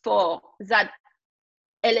seek for that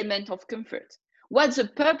element of comfort? What's the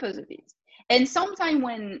purpose of it? And sometimes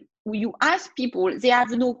when you ask people, they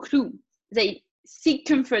have no clue. They seek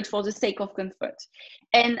comfort for the sake of comfort.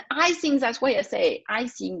 And I think that's why I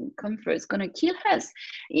think comfort is gonna kill us.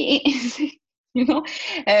 You know,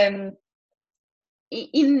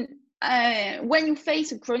 when you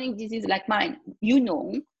face a chronic disease like mine, you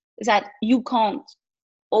know that you can't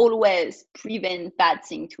always prevent bad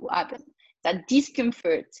things to happen. That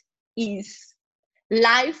discomfort is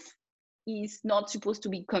life, is not supposed to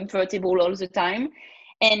be comfortable all the time,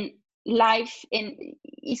 and life, and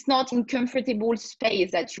it's not in comfortable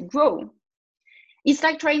space that you grow. It's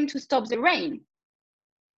like trying to stop the rain,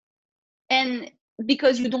 and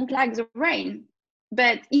because you don't like the rain,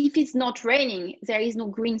 but if it's not raining, there is no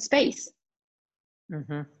green space.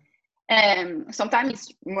 Sometimes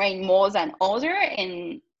it's rain more than other,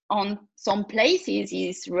 and on some places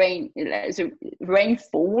the rain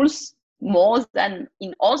falls more than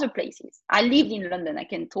in other places. I lived in London, I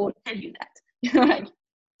can tell you that.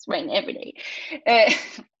 it's rain every day. Uh,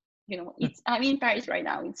 I'm in Paris right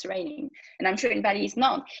now, it's raining, and I'm sure in Bali it's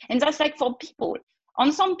not. And that's like for people.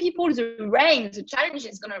 On some people, the challenge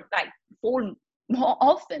is gonna like fall more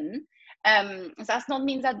often. That's not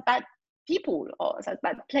mean that bad people or that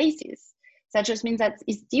bad places. That just means that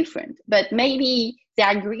it's different. But maybe they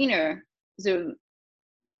are greener. There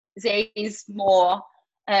is more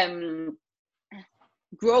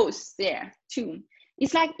growth there too.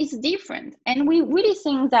 It's like it's different, and we really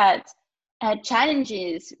think that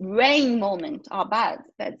challenges, rain moments are bad,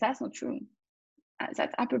 but that's not true.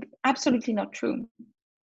 That's absolutely not true.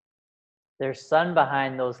 There's sun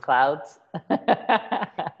behind those clouds.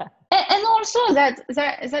 And also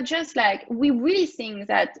that just like we really think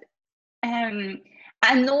that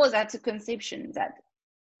I know that's a conception that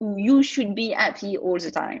you should be happy all the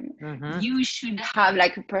time. Mm-hmm. You should have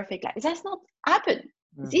like a perfect life. That's not happen.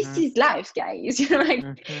 Mm-hmm. This is life, guys. Like,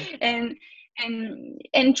 mm-hmm.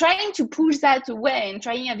 and trying to push that away and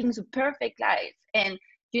trying having the perfect life. And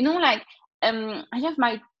like I have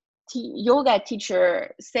my yoga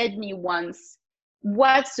teacher said me once,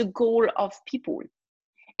 what's the goal of people?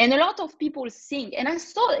 And a lot of people think, and I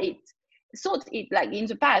thought it like in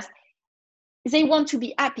the past, they want to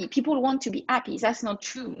be happy. People want to be happy. That's not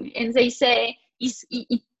true. And they say, it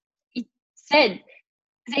said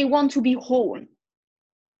they want to be whole.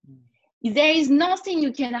 There is nothing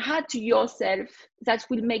you can add to yourself that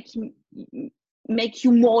will make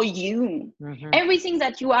you more you. Mm-hmm. Everything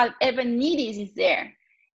that you have ever needed is there.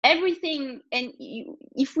 Everything, and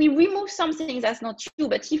if we remove something, that's not you.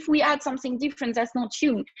 But if we add something different, that's not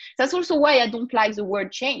you. That's also why I don't like the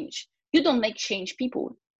word change. You don't make change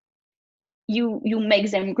people. You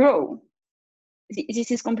make them grow.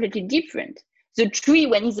 This is completely different. The tree,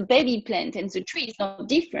 when it's a baby plant, and the tree is not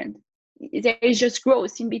different. There is just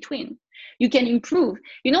growth in between. You can improve.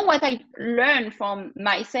 What I learned from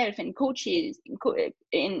myself and coaches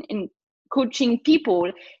in coaching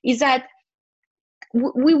people is that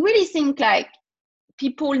we really think like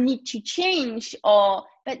people need to change,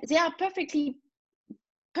 but they are perfectly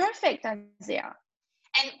perfect as they are.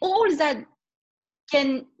 And all that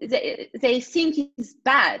they think is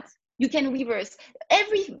bad, you can reverse.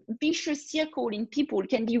 Every vicious circle in people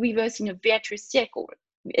can be reversed in a virtuous circle,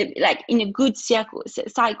 like in a good cycle.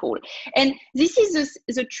 And this is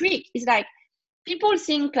the trick. It's like people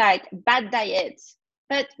think like bad diet,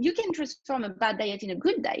 but you can transform a bad diet in a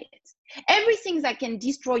good diet. Everything that can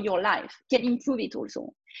destroy your life can improve it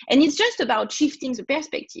also. And it's just about shifting the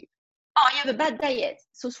perspective. I have a bad diet,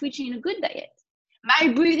 so switching in a good diet.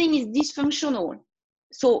 My breathing is dysfunctional,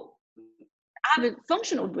 so I have a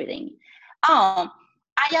functional breathing. I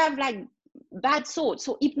have like bad thoughts,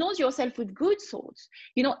 so hypnose yourself with good thoughts.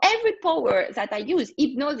 Every power that I use,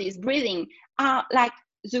 hypnosis, breathing, are like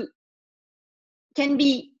can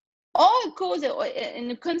be all a cause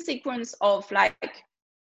and a consequence of like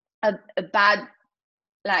a bad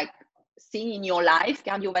like thing in your life,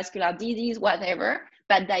 cardiovascular disease, whatever,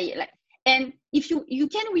 bad diet. Like, and if you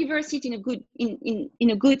can reverse it in a good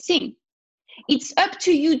in a good thing, it's up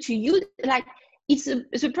to you to use. Like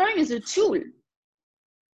the problem is a tool.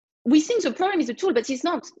 We think the problem is a tool, but it's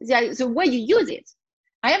not. The way you use it.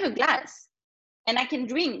 I have a glass, and I can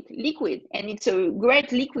drink liquid, and it's a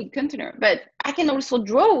great liquid container. But I can also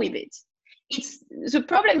draw with it. The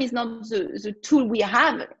problem is not the tool we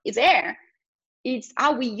have. It's there. It's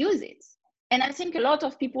how we use it. And I think a lot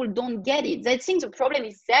of people don't get it. They think the problem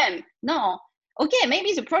is them. No. Okay,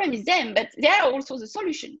 maybe the problem is them, but they are also the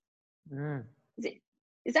solution.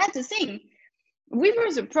 That's the thing.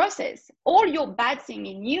 Reverse the process. All your bad thing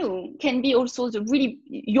in you can be also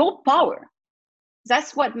your power.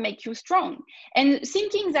 That's what makes you strong. And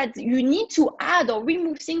thinking that you need to add or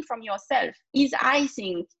remove things from yourself is, I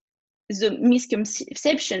think, the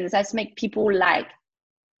misconceptions that make people like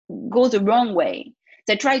go the wrong way.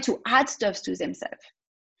 They try to add stuff to themselves.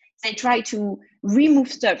 They try to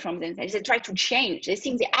remove stuff from themselves. They try to change. They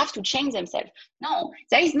think they have to change themselves. No,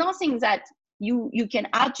 there is nothing that you can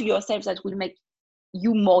add to yourself that will make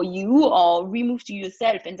you more you, or remove to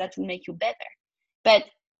yourself and that will make you better. But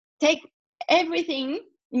take everything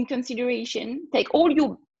in consideration. Take all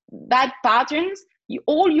your bad patterns,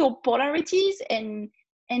 all your polarities, and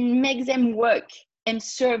make them work and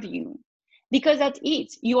serve you. Because that's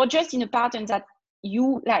it. You are just in a pattern that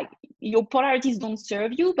you like, your polarities don't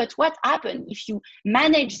serve you. But what happens if you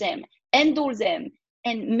manage them, handle them,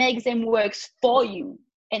 and make them work for you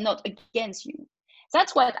and not against you?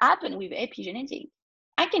 That's what happened with epigenetics.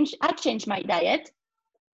 I changed my diet.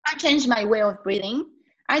 I changed my way of breathing.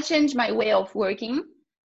 I changed my way of working.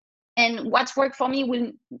 And what's worked for me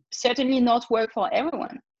will certainly not work for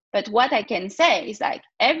everyone. But what I can say is like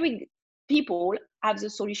every people have the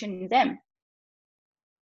solution in them.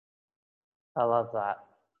 I love that.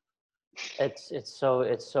 It's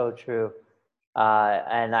so true,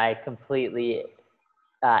 and I completely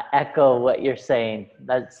echo what you're saying.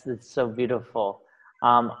 That's so beautiful.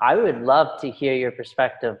 I would love to hear your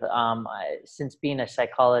perspective. Since being a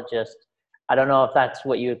psychologist, I don't know if that's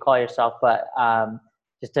what you would call yourself, but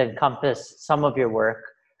just to encompass some of your work,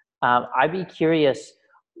 I'd be curious.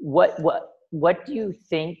 What do you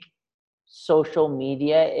think social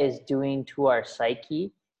media is doing to our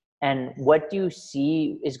psyche, and what do you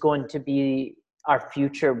see is going to be our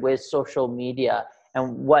future with social media,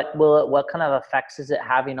 and what kind of effects is it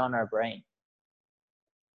having on our brain?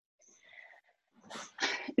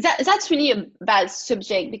 That's really a bad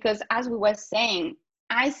subject, because as we were saying,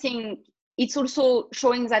 I think it's also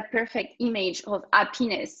showing that perfect image of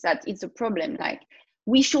happiness that it's a problem. Like,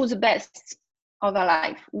 we show the best of our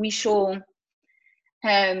life, we show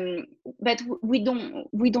but we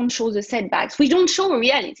don't show the setbacks, we don't show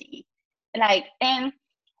reality. Like,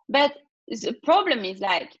 but the problem is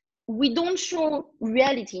like we don't show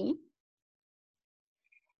reality,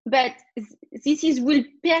 but this is real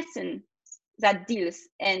person that deals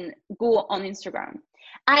and go on Instagram.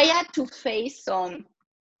 I had to face some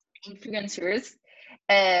influencers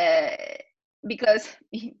because,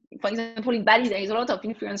 for example, in Bali there is a lot of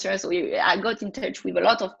influencers, so I got in touch with a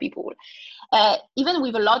lot of people, even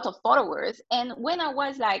with a lot of followers. And when I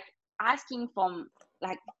was like asking for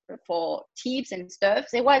tips and stuff,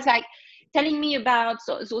 they was like telling me about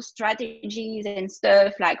those strategies and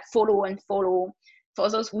stuff, like follow and follow. For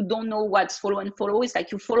those who don't know what's follow and follow, it's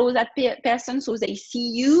like you follow that person so they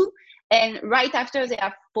see you, and right after they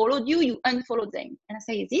have followed you, you unfollow them. And I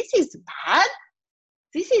say, this is bad.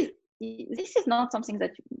 This is not something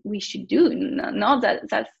that we should do. No,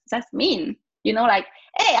 that's mean. You know, like,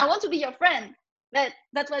 hey, I want to be your friend. That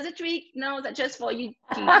was a trick. No, that's just for you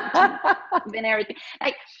to then everything.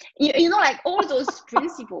 Like, you know, like all those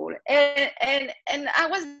principles. And I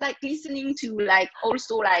was like listening to like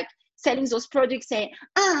also like selling those products, saying,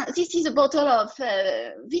 this is a bottle of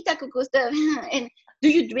Vita Coco stuff, and do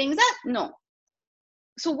you drink that? No.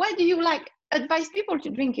 So why do you like advise people to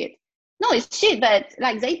drink it? No, it's shit, but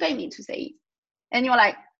like they pay me to say it. And you're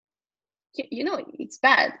like, you know, it's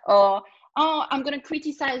bad. Or, oh, I'm gonna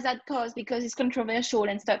criticize that cause because it's controversial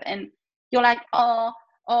and stuff. And you're like, oh,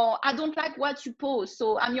 I don't like what you post,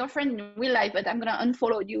 so I'm your friend in real life, but I'm gonna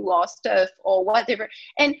unfollow you or stuff or whatever.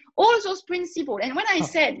 And all those principles. And when I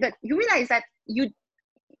said that, you realize that you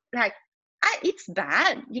like, it's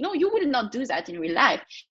bad. You know, you will not do that in real life.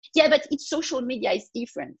 Yeah, but it's social media is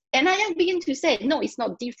different. And I have begun to say, no, it's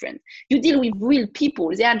not different. You deal with real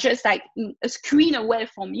people. They are just like a screen away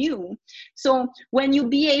from you. So when you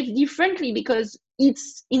behave differently because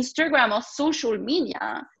it's Instagram or social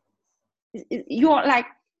media, you're like,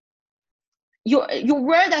 your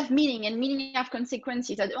word have meaning, and meaning have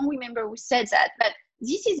consequences. I don't remember who said that, but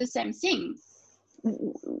this is the same thing.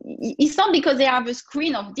 It's not because they have a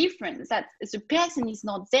screen of difference that the person is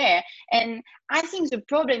not there. And I think the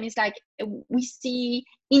problem is like we see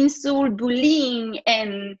insult, bullying,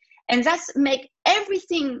 and that's make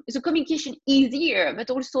everything, the communication, easier,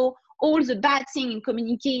 but also all the bad thing in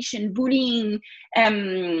communication, bullying,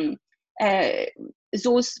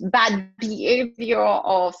 those bad behavior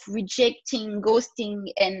of rejecting, ghosting,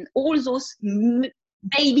 and all those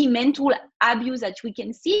baby mental abuse that we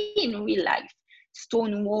can see in real life.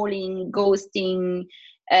 Stonewalling, ghosting,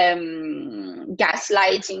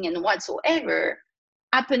 gaslighting, and whatsoever,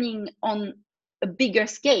 happening on a bigger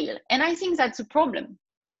scale. And I think that's a problem.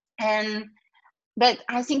 But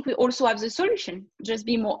I think we also have the solution. Just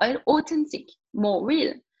be more authentic, more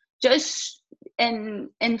real. And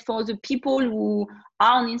for the people who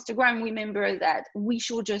are on Instagram, remember that we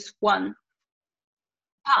show just one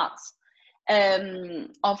part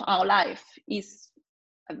of our life. Is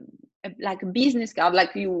like a business card, like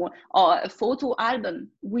you, or a photo album.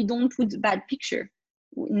 We don't put bad picture.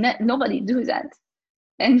 Nobody do that.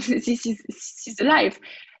 And this is life.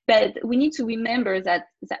 But we need to remember that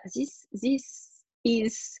this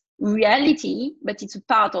is reality, but it's a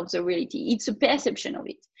part of the reality. It's a perception of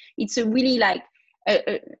it. It's a really like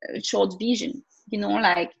a short vision, you know,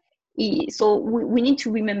 like, so we need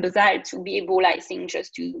to remember that to be able, I think,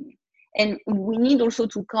 just to, and we need also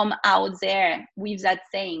to come out there with that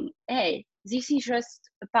saying, hey, this is just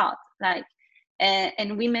a part, like,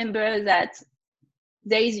 and remember that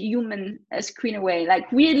there is human screen away.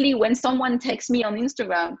 Like, weirdly, when someone texts me on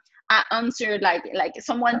Instagram, I answered like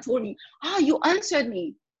someone told me, oh, you answered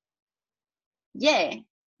me. Yeah,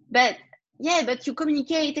 but yeah, but you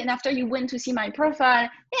communicate, and after you went to see my profile,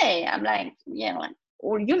 yeah, I'm like, yeah, like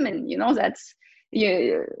all human, you know, that's,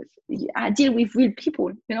 yeah, I deal with real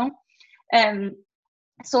people, you know.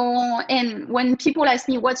 So, and when people ask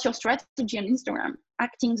me, what's your strategy on Instagram?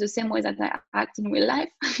 Acting the same way that I act in real life.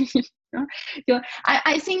 you know?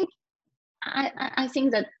 I think, I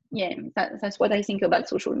think that, yeah, that's what I think about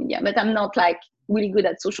social media, but I'm not like really good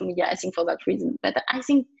at social media, I think, for that reason. But I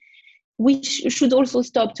think we should also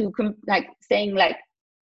stop to like saying like,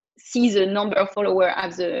 see the number of followers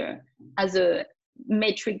as a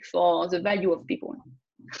metric for the value of people.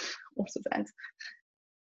 Also that.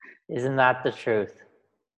 Isn't that the truth?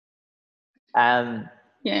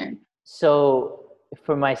 Yeah. So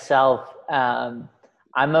for myself,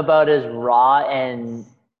 I'm about as raw and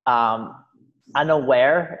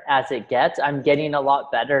unaware as it gets. I'm getting a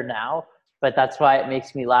lot better now, but that's why it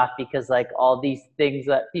makes me laugh, because like all these things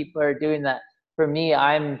that people are doing, that for me,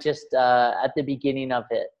 I'm just at the beginning of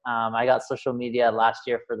it. I got social media last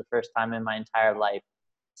year for the first time in my entire life.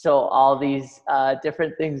 So all these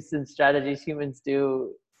different things and strategies humans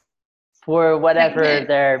do for whatever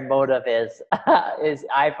their motive is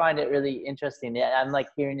I find it really interesting. I'm like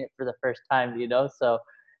hearing it for the first time, you know. So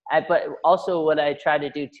but also what I try to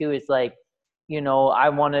do too is like, you know, I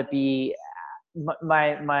want to be,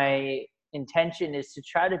 my intention is to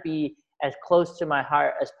try to be as close to my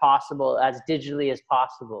heart as possible, as digitally as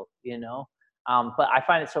possible, you know. But I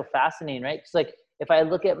find it so fascinating, right? Because like if I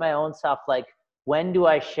look at my own self, like when do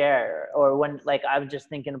I share, or when, like I'm just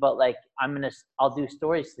thinking about like I'll do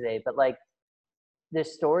stories today, but like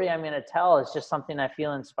this story I'm going to tell is just something I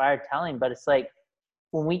feel inspired telling. But it's like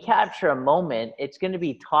when we capture a moment, it's going to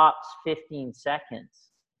be tops 15 seconds.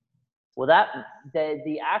 Well, that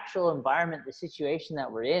the actual environment, the situation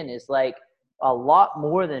that we're in is like a lot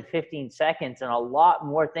more than 15 seconds, and a lot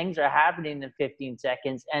more things are happening in 15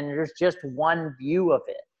 seconds, and there's just one view of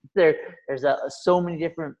it. There's so many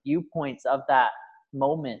different viewpoints of that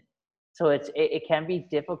moment, so it can be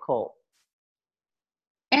difficult.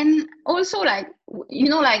 And also, like, you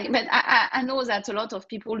know, like, but I know that a lot of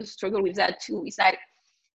people struggle with that too. It's like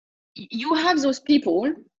you have those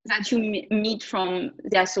people that you meet from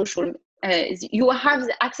their social, you have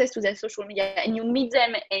the access to their social media, and you meet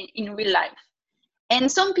them in real life. And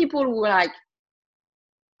some people were like,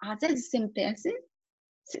 are they the same person?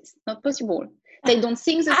 It's not possible. They don't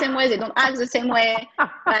think the same way, they don't act the same way.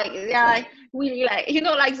 Like, yeah, like really, like, you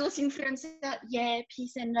know, like those influencers that, yeah,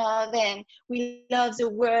 peace and love, and we love the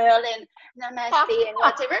world, and namaste and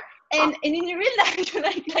whatever. And in real life,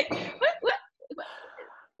 like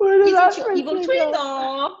what is it your evil twin,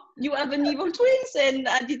 or you have an evil twins and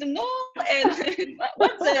I didn't know, and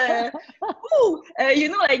what's you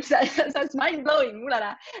know, like that's mind blowing.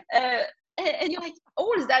 And you're like,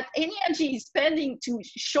 all that energy is spending to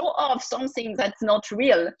show off something that's not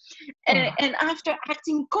real, and after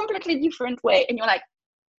acting completely different way, and you're like,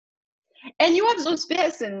 and you have those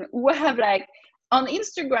person who have like on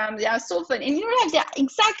Instagram, they are so fun, and you're like, they're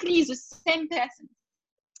exactly the same person.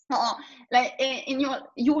 Like, and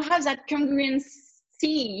you have that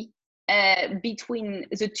congruency between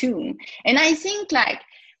the two. And I think like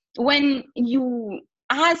when you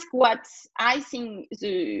ask what I think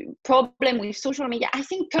the problem with social media, I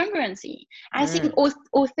think congruency. I think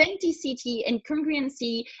authenticity and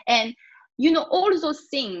congruency, and you know, all those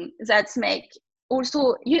things that make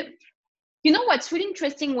also you know what's really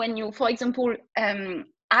interesting when you, for example,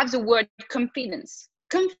 have the word confidence.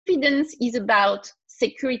 Confidence is about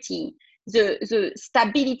security, the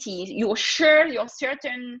stability. You're sure, you're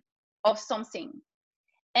certain of something.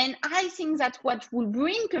 And I think that what will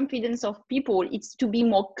bring confidence of people is to be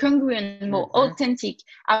more congruent, more authentic,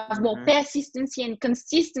 have more persistency and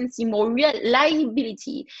consistency, more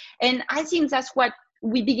reliability. And I think that's what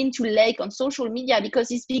we begin to lack on social media, because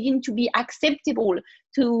it's begin to be acceptable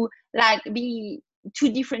to like be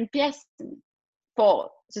two different persons for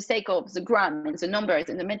the sake of the gram and the numbers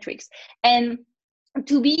and the metrics. And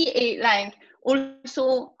to be like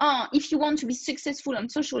also, if you want to be successful on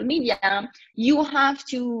social media, you have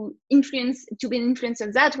to influence, to be an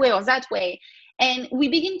influencer that way or that way. And we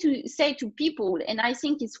begin to say to people, and I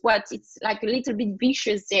think it's like a little bit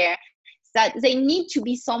vicious there, that they need to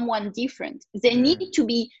be someone different. They need to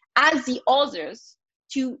be as the others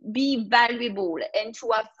to be valuable and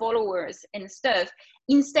to have followers and stuff,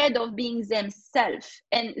 instead of being themselves.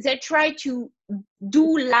 And they try to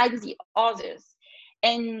do like the others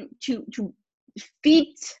and to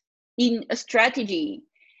fit in a strategy.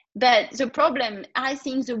 But the problem, I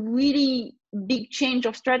think the really big change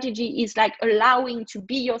of strategy is like allowing to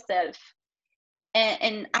be yourself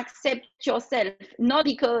and accept yourself, not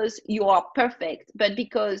because you are perfect, but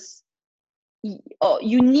because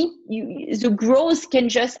the growth can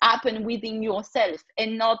just happen within yourself,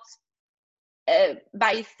 and not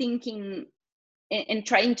by thinking and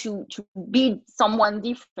trying to be someone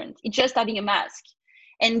different. It's just having a mask,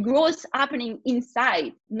 and growth happening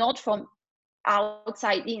inside, not from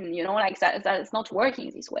outside in, like that's not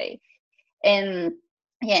working this way. And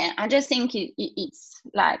yeah, I just think it's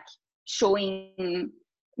like showing,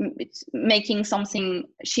 it's making something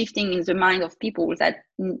shifting in the mind of people that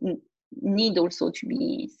need also to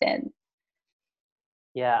be said.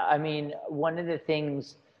 Yeah, I mean, one of the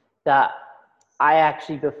things that I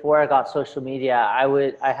actually, before I got social media,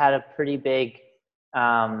 I had a pretty big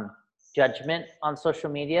judgment on social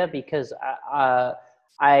media, because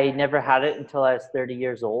I never had it until I was 30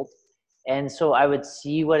 years old. And so I would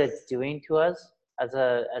see what it's doing to us as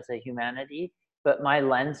a humanity, but my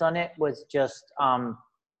lens on it was just I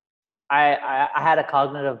had a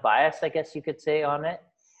cognitive bias, I guess you could say, on it.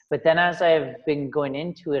 But then as I've been going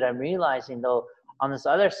into it, I'm realizing, though, on this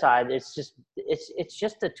other side, it's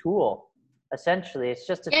just a tool. Essentially, it's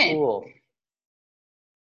just a tool.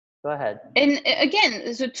 Go ahead. And again,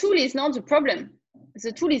 the tool is not the problem.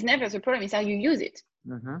 The tool is never the problem. It's how you use it.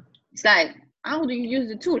 Mm-hmm. It's like, how do you use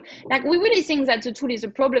the tool? Like, we really think that the tool is a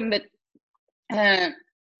problem, but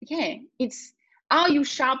it's how you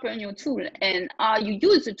sharpen your tool and how you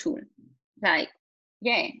use the tool. Like,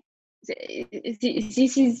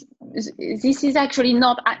 this is actually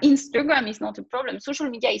not, Instagram is not a problem. Social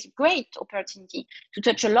media is a great opportunity to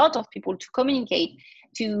touch a lot of people, to communicate,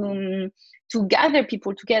 to gather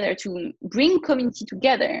people together, to bring community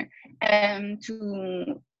together,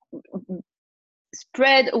 to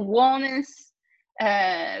spread awareness,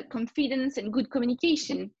 confidence, and good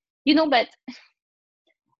communication. But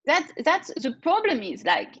that's the problem. Is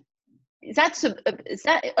like,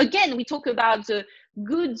 again, we talk about the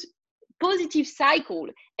good positive cycle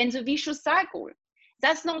and the vicious cycle.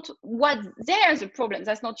 That's not what there's a problem.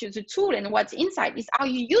 That's not the tool, and what's inside is how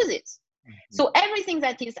you use it. Mm-hmm. So everything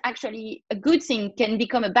that is actually a good thing can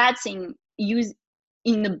become a bad thing used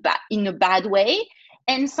in a bad way,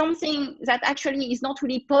 and something that actually is not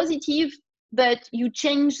really positive, but you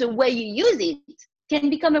change the way you use it,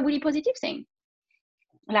 can become a really positive thing.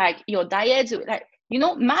 Like your diet, like,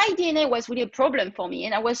 my DNA was really a problem for me,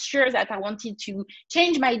 and I was sure that I wanted to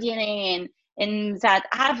change my DNA and that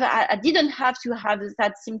I didn't have to have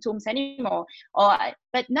that symptoms anymore.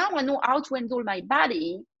 But now I know how to handle my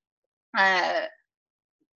body.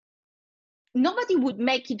 Nobody would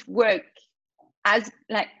make it work as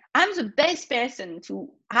like, I'm the best person to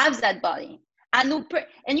have that body. I know,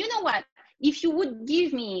 and you know what? If you would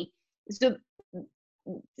give me the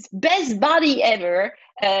best body ever,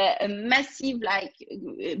 a massive, like,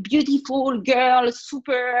 beautiful girl,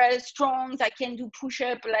 super strong, that can do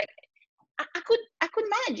push-up, like, I could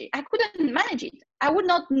manage it. I couldn't manage it. I would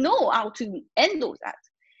not know how to handle that.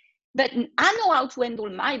 But I know how to handle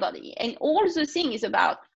my body, and all the thing is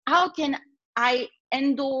about how can I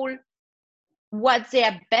handle what they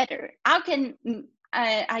are better. How can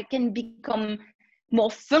I can become more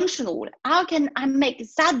functional? How can I make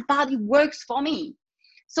that body works for me?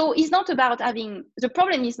 So it's not about having, the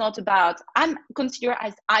problem is not about, I'm considered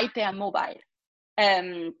as hypermobile.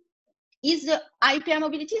 Is the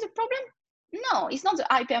hypermobility the problem? No, it's not the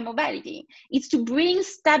hypermobility. It's to bring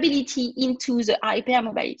stability into the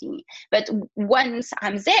hypermobility. But once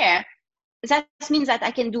I'm there, that means that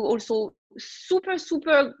I can do also super,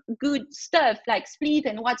 super good stuff like split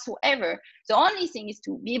and whatsoever. The only thing is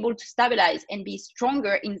to be able to stabilize and be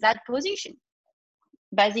stronger in that position.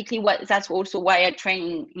 Basically, that's also why I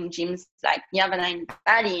train in gyms like Nirvana and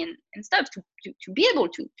Bali and stuff, to be able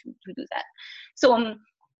to do that. So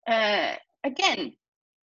again,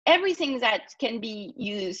 everything that can be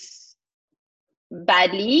used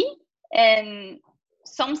badly, and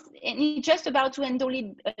it's just about to handle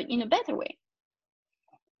it in a better way.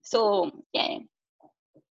 So yeah.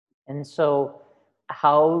 And so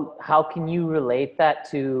how can you relate that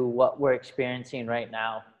to what we're experiencing right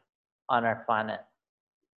now on our planet?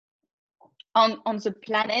 On the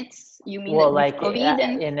planet, you mean? Well, like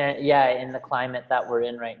COVID in the climate that we're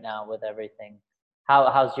in right now with everything.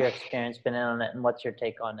 How's your experience been on it, and what's your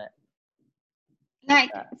take on it? Like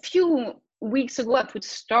a few weeks ago, I put a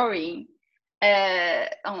story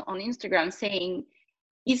on Instagram saying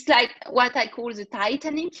it's like what I call the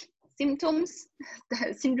Titanic syndrome.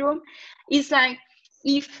 It's like,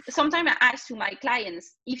 if sometimes I ask to my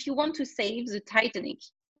clients, if you want to save the Titanic,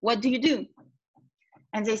 what do?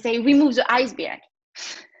 And they say, remove the iceberg.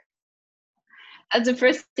 That's the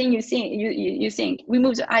first thing you think,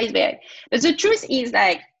 remove the iceberg. But the truth is,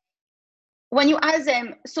 like, when you ask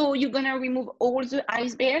them, so you're gonna remove all the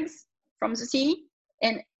icebergs from the sea,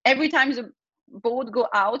 and every time the boat go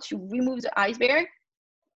out, you remove the iceberg.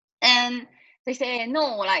 And they say,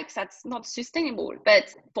 no, like that's not sustainable.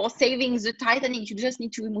 But for saving the Titanic, you just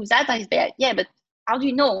need to remove that iceberg. Yeah, but how do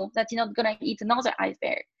you know that you're not gonna hit another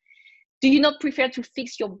iceberg? Do you not prefer to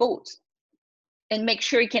fix your boat and make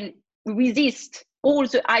sure it can resist all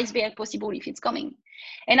the iceberg possible if it's coming?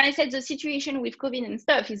 And I said the situation with COVID and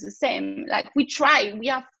stuff is the same. Like we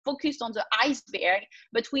are focused on the iceberg,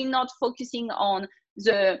 but we're not focusing on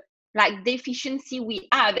the like deficiency we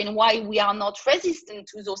have and why we are not resistant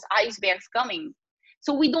to those icebergs coming.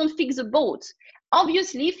 So we don't fix the boat.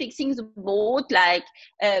 Obviously, fixing the boat, like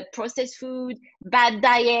processed food, bad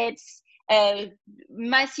diets,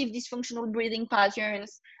 massive dysfunctional breathing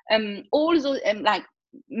patterns, all those like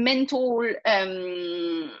mental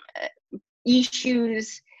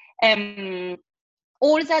issues,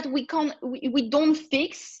 all that we don't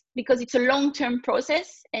fix because it's a long-term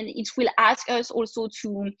process, and it will ask us also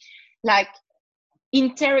to like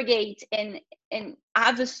interrogate and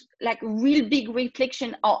have a like real big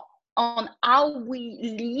reflection on how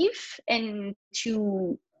we live and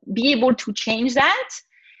to be able to change that.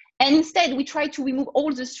 And instead we try to remove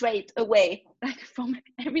all the threat away like from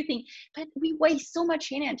everything, but we waste so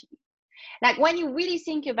much energy. Like when you really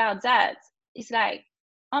think about that, it's like,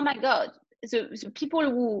 oh my God, the people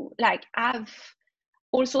who like have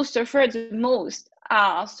also suffered the most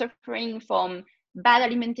are suffering from bad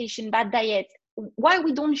alimentation, bad diet. Why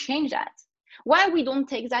we don't change that? Why we don't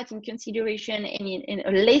take that in consideration and in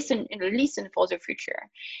a lesson for the future?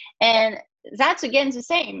 And that's again the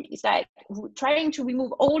same. It's like trying to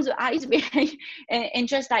remove all the iceberg and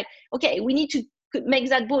just like, okay, we need to make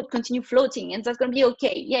that boat continue floating and that's going to be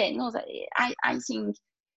okay. Yeah, no, I think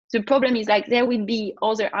the problem is like there will be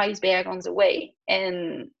other iceberg on the way,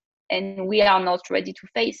 and we are not ready to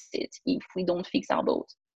face it if we don't fix our boat.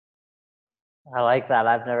 I like that.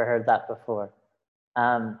 I've never heard that before.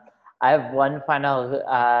 I have one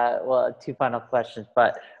final, two final questions,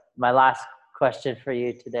 but my last question for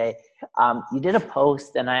you today. You did a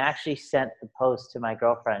post, and I actually sent the post to my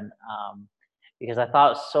girlfriend because I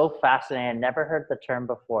thought it was so fascinating. I never heard the term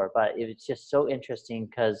before, but it was just so interesting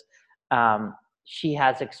because she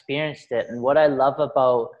has experienced it. And what I love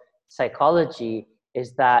about psychology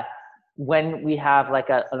is that when we have like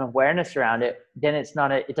an awareness around it, then it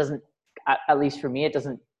doesn't, at least for me, it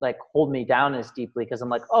doesn't like hold me down as deeply because I'm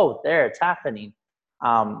like, oh, there, it's happening.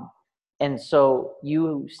 And so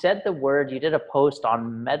you said the word, you did a post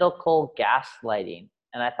on medical gaslighting.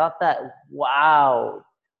 And I thought that, wow,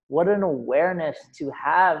 what an awareness to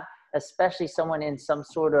have, especially someone in some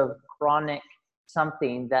sort of chronic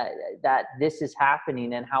something that this is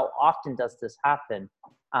happening and how often does this happen.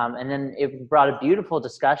 And then it brought a beautiful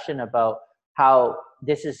discussion about how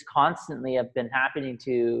this is constantly have been happening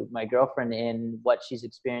to my girlfriend in what she's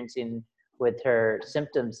experiencing with her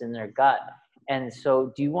symptoms in their gut. And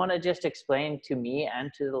so do you want to just explain to me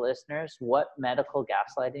and to the listeners what medical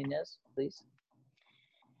gaslighting is, please?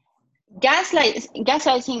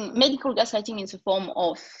 Gaslighting, medical gaslighting is a form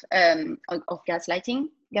of gaslighting.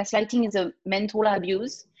 Gaslighting is a mental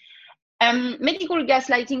abuse. Medical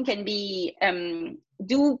gaslighting can be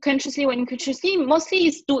do consciously or unconsciously. Mostly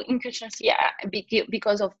it's do unconsciously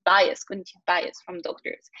because of bias, cognitive bias from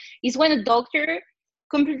doctors. It's when a doctor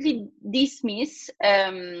completely dismiss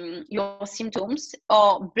your symptoms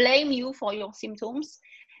or blame you for your symptoms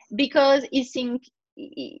because he think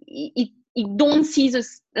it don't see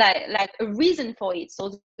this like a reason for it.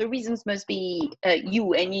 So the reasons must be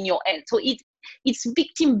you and in your head. So it's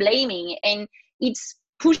victim blaming, and it's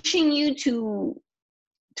pushing you to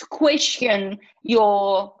question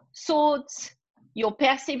your thoughts, your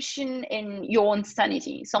perception, and your own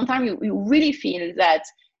sanity. Sometimes you really feel that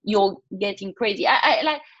you're getting crazy.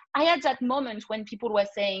 I had that moment when people were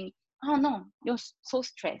saying, oh no, you're so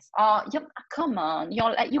stressed. Oh, come on,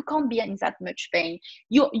 you can't be in that much pain.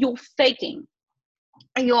 You're faking.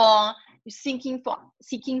 You're seeking for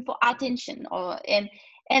attention,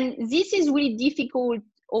 and this is really difficult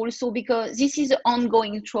also because this is an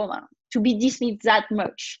ongoing trauma to be dismissed that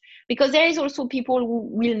much, because there is also people who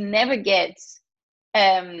will never get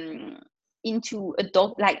into a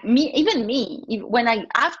dog like me. Even me, when I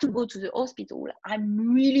have to go to the hospital,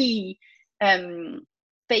 I'm really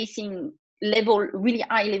facing really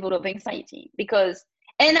high level of anxiety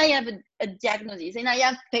and I have a diagnosis and I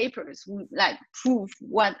have papers who like prove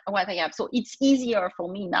what I have. So it's easier for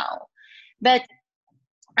me now. But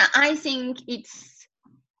I think it's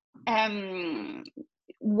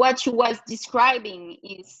what you was describing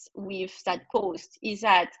is with that post is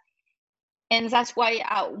that And that's why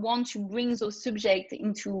I want to bring those subjects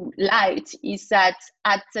into light, is that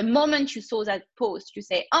at the moment you saw that post, you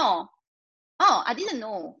say, oh, I didn't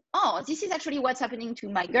know. Oh, this is actually what's happening to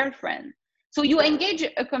my girlfriend. So you engage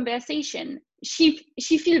a conversation. She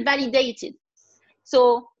feels validated.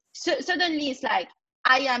 So suddenly it's like,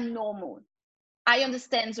 I am normal. I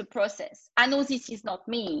understand the process. I know this is not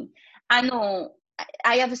me. I know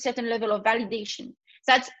I have a certain level of validation.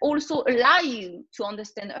 That also allow you to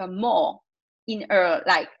understand her more in her,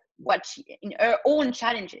 like, in her own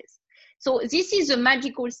challenges. So this is a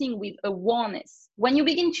magical thing with awareness. When you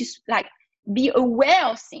begin to like be aware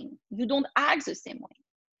of things, you don't act the same way.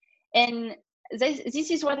 And this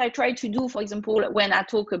is what I try to do. For example, when I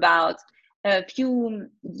talk about, a few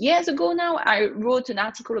years ago now, I wrote an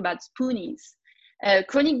article about spoonies.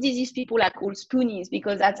 Chronic disease people are called spoonies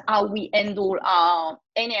because that's how we handle our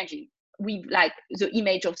energy with like the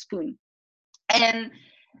image of spoon. And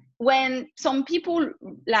when some people,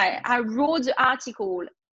 like, I wrote the article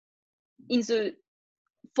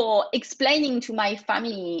for explaining to my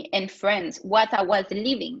family and friends what I was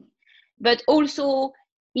living, but also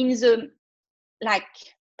in the like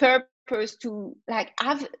purpose to like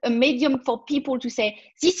have a medium for people to say,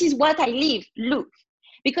 this is what I live, look.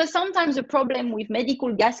 Because sometimes the problem with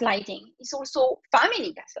medical gaslighting is also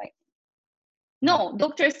family gaslighting. No,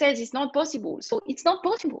 doctor says it's not possible, so it's not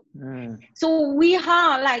possible. So we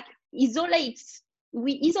are like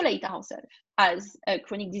we isolate ourselves as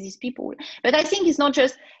chronic disease people. But I think it's not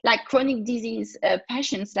just like chronic disease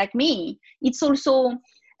patients like me, it's also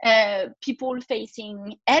people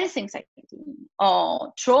facing health anxiety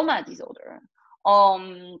or trauma disorder,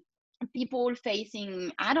 people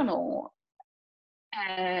facing, I don't know,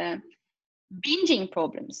 binging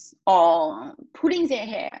problems or pulling their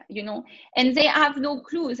hair, and they have no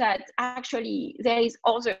clue that actually there is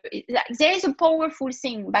a powerful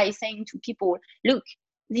thing by saying to people, look,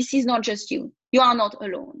 this is not just you are not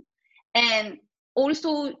alone. And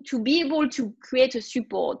also to be able to create a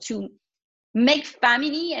support to make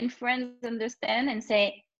family and friends understand and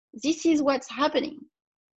say, this is what's happening.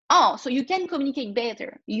 Oh, so you can communicate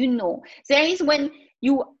better. There is when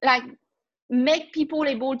you like make people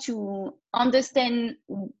able to understand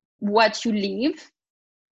what you live,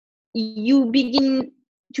 you begin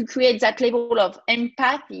to create that level of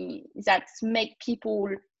empathy that make people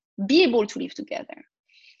be able to live together.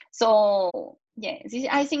 So yeah, this,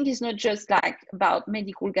 I think, is not just like about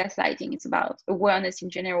medical gaslighting, it's about awareness in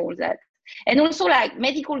general. That, and also like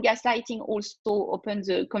medical gaslighting also opens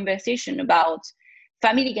a conversation about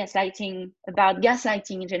family gaslighting, about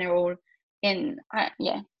gaslighting in general. And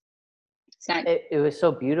yeah. It was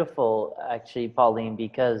so beautiful, actually, Pauline,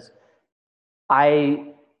 because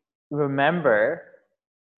I remember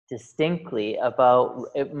distinctly about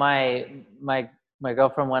my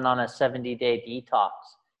girlfriend went on a 70-day detox,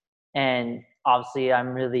 and obviously I'm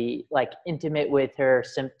really like intimate with her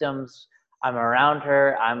symptoms. I'm around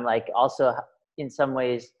her. I'm like also in some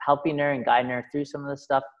ways helping her and guiding her through some of the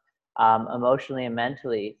stuff, emotionally and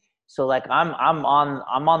mentally. So like I'm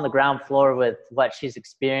on the ground floor with what she's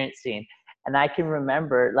experiencing. And I can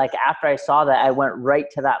remember, like, after I saw that, I went right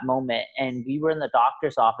to that moment. And we were in the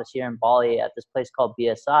doctor's office here in Bali at this place called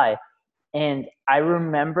BSI. And I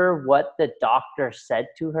remember what the doctor said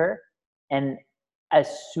to her. And as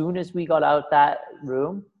soon as we got out that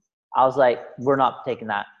room, I was like, we're not taking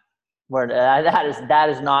that. That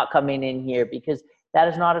is not coming in here, because that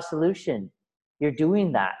is not a solution. You're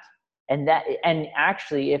doing that. And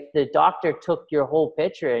actually, if the doctor took your whole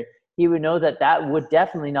picture, he would know that would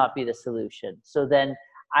definitely not be the solution. So then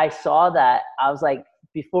I saw that, I was like,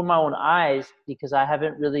 before my own eyes, because I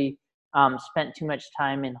haven't really spent too much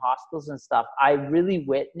time in hospitals and stuff, I really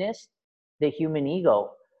witnessed the human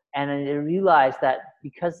ego. And I realized that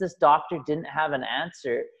because this doctor didn't have an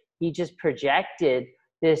answer, he just projected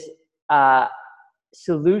this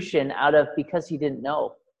solution because he didn't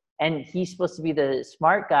know. And he's supposed to be the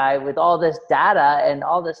smart guy with all this data and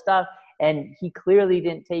all this stuff. And he clearly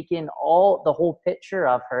didn't take in the whole picture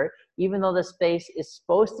of her, even though the space is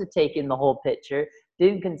supposed to take in the whole picture,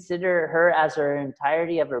 didn't consider her as her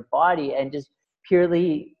entirety of her body, and just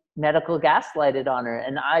purely medical gaslighted on her.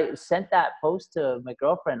 And I sent that post to my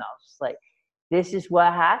girlfriend. I was just like, this is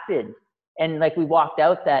what happened. And like, we walked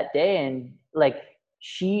out that day, and like,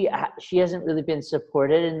 she hasn't really been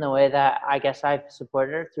supported in the way that I guess I've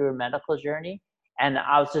supported her through her medical journey. And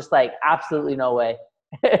I was just like, absolutely no way.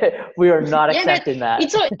 We are not accepting that.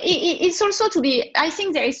 It's also to be, I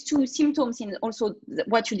think there is two symptoms in also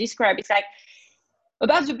what you describe. It's like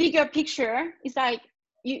about the bigger picture. It's like,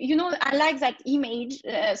 I like that image.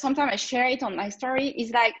 Sometimes I share it on my story.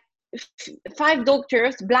 It's like 5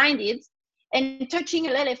 doctors blinded, and touching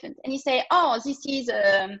an elephant, and he say, oh, this is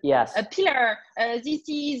Yes. a pillar, this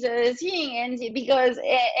is a thing, and because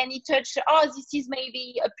and he touched, oh, this is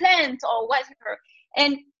maybe a plant or whatever,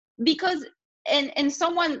 and because and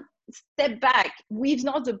someone step back with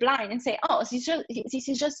not the blind and say, oh, this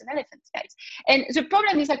is just an elephant, guys. And the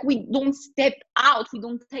problem is, like, we don't step out, we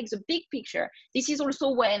don't take the big picture. This is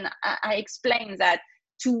also when I explain that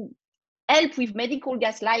to help with medical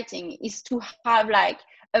gaslighting is to have like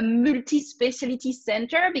a multi-specialty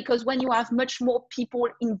center, because when you have much more people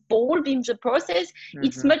involved in the process,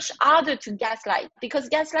 it's much harder to gaslight, because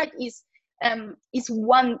gaslight is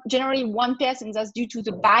generally one person, that's due to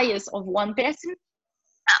the bias of one person,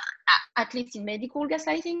 at least in medical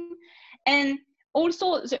gaslighting. And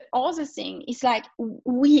also the other thing is, like,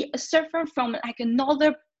 we suffer from like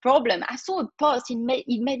another problem. I saw a post, it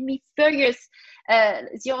made me furious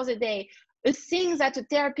the other day. A thing that a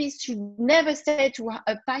therapist should never say to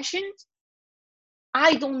a patient: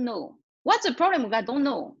 I don't know. What's the problem with I don't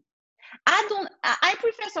know? I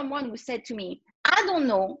prefer someone who said to me, I don't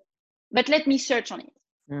know, but let me search on it.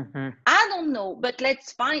 I don't know, but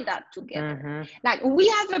let's find out together. Like, we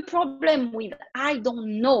have a problem with I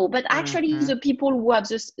don't know, but actually the people who are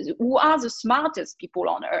the smartest people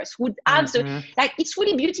on earth, who have like, it's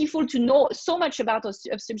really beautiful to know so much about a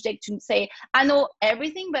subject, to say, I know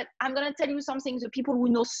everything, but I'm going to tell you something. The people who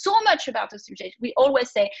know so much about a subject, we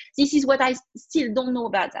always say, this is what I still don't know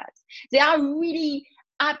about that. They are really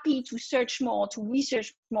happy to search more, to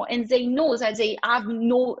research more, and they know that they have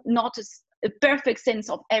not a perfect sense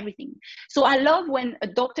of everything. So I love when a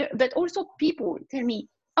doctor, but also people, tell me,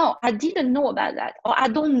 oh, I didn't know about that, or I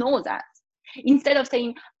don't know that, instead of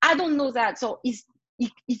saying, I don't know that, so it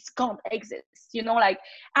can't exist. You know, like,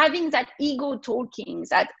 having that ego talking,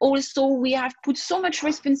 that also we have put so much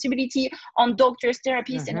responsibility on doctors,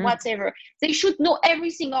 therapists, and whatever. They should know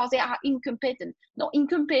everything, or they are incompetent. No,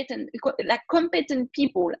 like, competent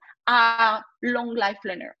people are long life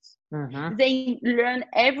learners. They learn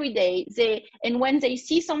every day. And when they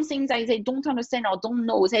see something that they don't understand or don't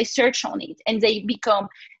know, they search on it, and they become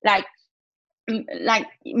like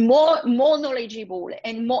more knowledgeable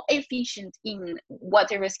and more efficient in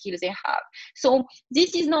whatever skills they have. So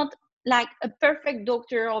this is not like a perfect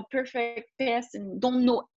doctor or perfect person don't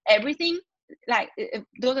know everything, like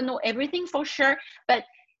doesn't know everything for sure, but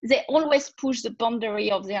they always push the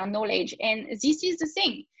boundary of their knowledge. And this is the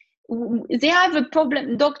thing. They have a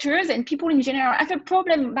problem, doctors and people in general have a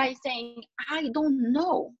problem by saying, I don't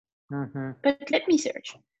know, but let me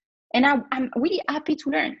search. And I'm really happy to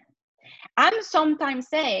learn. I'm sometimes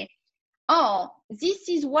say, oh, this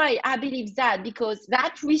is why I believe that, because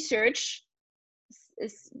that research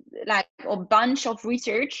is like a bunch of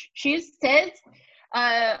research, she said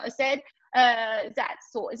that.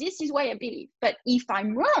 So this is why I believe. But if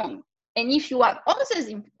I'm wrong, and if you have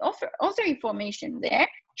other information there,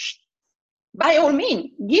 by all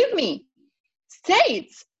means, give me, say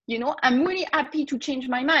it. You know, I'm really happy to change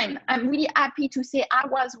my mind. I'm really happy to say I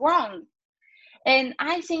was wrong. And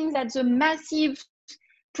I think that the massive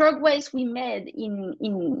progress we made in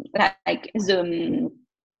like the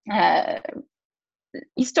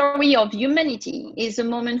history of humanity is the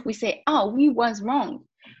moment we say, oh, we was wrong.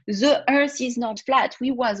 The earth is not flat. We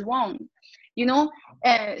was wrong. You know,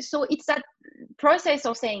 so it's that process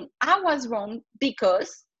of saying, I was wrong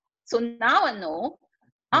because, so now I know,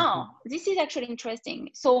 this is actually interesting.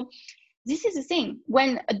 So this is the thing.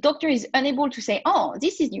 When a doctor is unable to say, oh,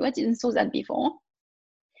 this is new, I didn't saw that before.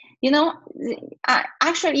 You know,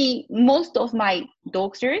 actually, most of my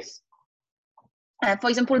doctors, for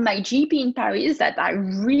example, my GP in Paris that I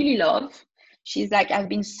really love, she's like, I've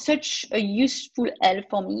been such a useful help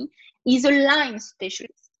for me, is a Lyme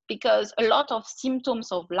specialist, because a lot of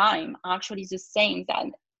symptoms of Lyme are actually the same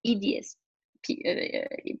than EDS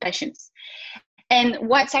patients. And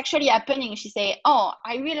what's actually happening, she say, oh,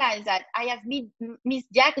 I realize that I have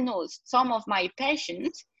misdiagnosed some of my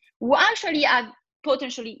patients who actually have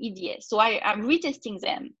potentially EDS. So I'm retesting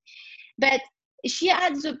them. But she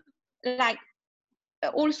had I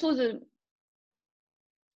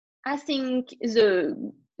think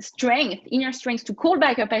the inner strength to call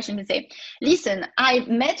back her patient and say, listen, I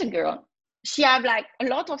met a girl. She have like a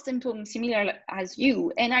lot of symptoms similar as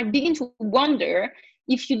you. And I begin to wonder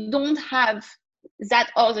if you don't have that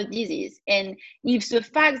other disease. And if the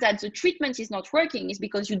fact that the treatment is not working is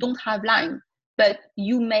because you don't have Lyme, but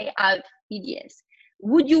you may have EDS.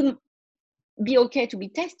 Would you be okay to be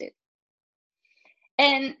tested?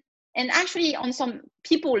 And actually on some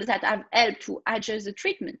people that have helped to adjust the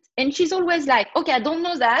treatment. And she's always like, okay, I don't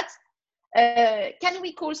know that. Can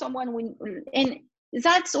we call someone? And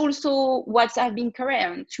that's also what I've been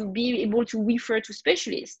caring, to be able to refer to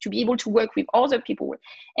specialists, to be able to work with other people.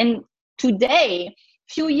 And today,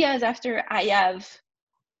 few years after I have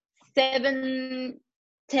 7,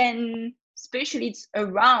 10 specialists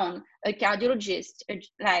around, a cardiologist,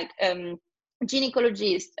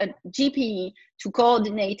 gynecologist, a GP to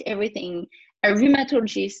coordinate everything, a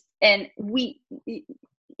rheumatologist, and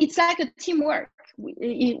it's like a teamwork.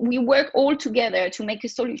 We work all together to make a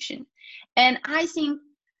solution. And I think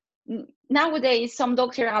nowadays some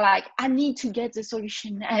doctors are like, I need to get the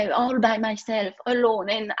solution all by myself, alone,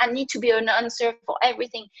 and I need to be an answer for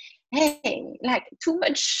everything. Hey, like, too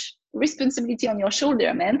much responsibility on your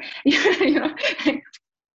shoulder, man. You know,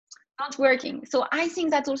 not working. So I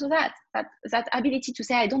think that's also that ability to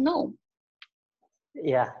say, I don't know.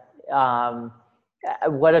 Yeah.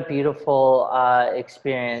 What a beautiful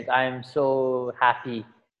experience. I'm so happy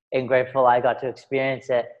and grateful I got to experience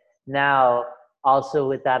it. Now, also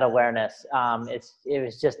with that awareness, it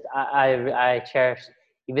was just, I cherish,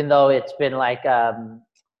 even though it's been like a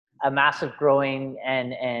massive growing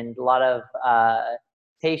and a lot of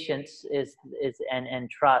patience and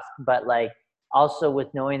trust, but like also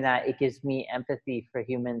with knowing that it gives me empathy for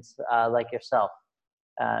humans like yourself.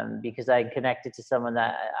 Because I connected to someone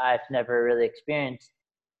that I've never really experienced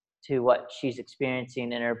to what she's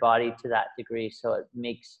experiencing in her body to that degree. So it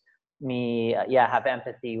makes me, have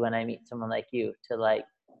empathy when I meet someone like you to like,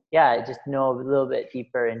 just know a little bit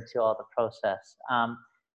deeper into all the process.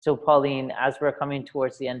 So Pauline, as we're coming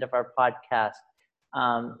towards the end of our podcast,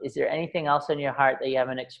 is there anything else in your heart that you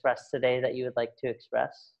haven't expressed today that you would like to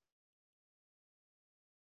express?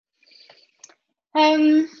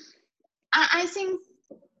 I think,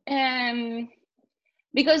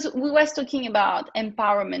 because we were talking about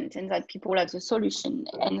empowerment and that people have the solution,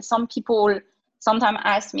 and some people sometimes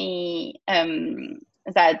ask me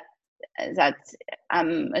that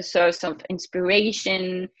I'm a source of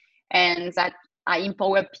inspiration and that I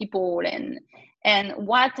empower people, and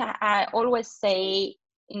what I always say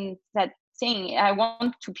in that thing, I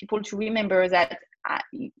want people to remember that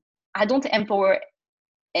I don't empower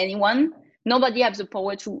anyone. Nobody has the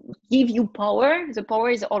power to give you power. The power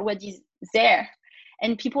is already there,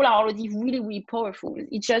 and people are already really, really powerful.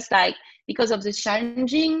 It's just like, because of the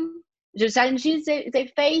challenges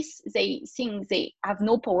they face, they think they have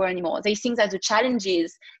no power anymore. They think that the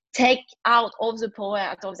challenges take out all the power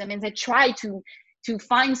out of them, and they try to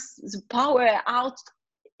find the power out,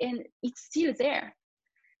 and it's still there.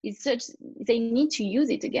 It's such, they need to use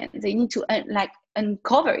it again. They need to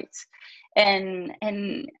uncover it. And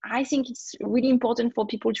I think it's really important for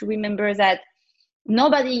people to remember that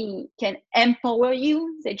nobody can empower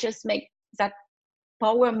you. They just make that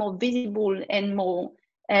power more visible and more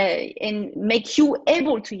and make you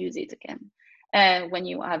able to use it again when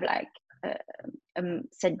you have like a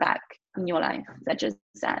setback in your life. That's just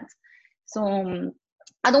that. So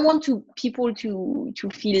I don't want people to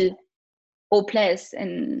feel hopeless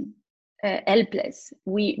and helpless.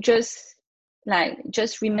 We just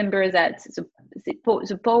remember that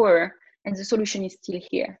the power and the solution is still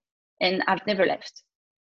here, and I've never left.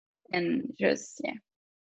 And just,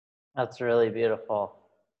 That's really beautiful.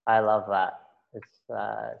 I love that. It's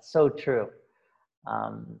so true.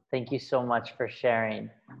 Thank you so much for sharing.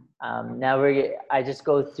 Now I just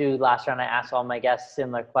go through last round. I ask all my guests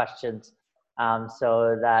similar questions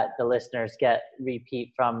so that the listeners get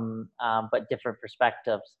repeat from but different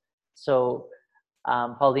perspectives. So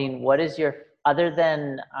Pauline, what is other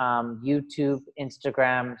than YouTube,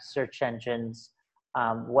 Instagram, search engines,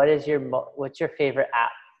 what's your favorite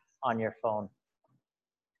app on your phone?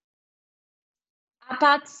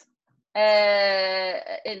 Apart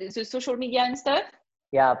the social media and stuff?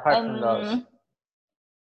 Yeah, apart from those.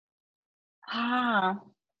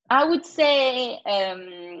 I would say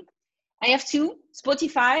I have two: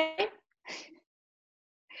 Spotify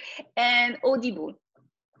and Audible.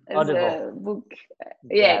 Audible. Book.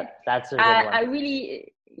 Yeah, that's a good one.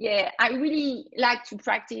 I really like to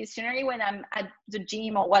practice generally when I'm at the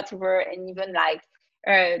gym or whatever, and even like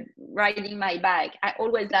riding my bike. I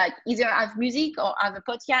always like either have music or have a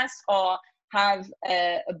podcast or have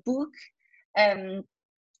a book.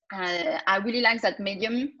 I really like that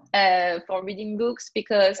medium for reading books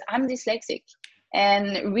because I'm dyslexic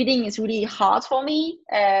and reading is really hard for me.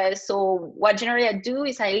 So what generally I do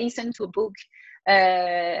is I listen to a book,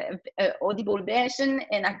 audible version,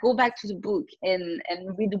 and I go back to the book and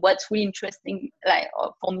read what's really interesting, like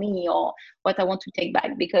for me, or what I want to take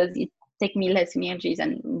back, because it takes me less energy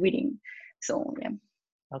than reading. So yeah.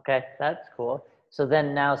 Okay, that's cool. So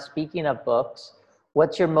then now, speaking of books,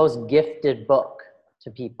 what's your most gifted book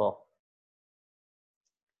to people?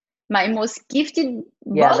 My most gifted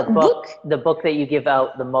Yeah, book? the book that you give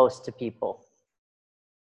out the most to people.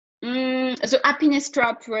 The Happiness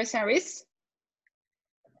Trap, Russ Harris.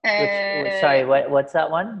 Sorry, what's that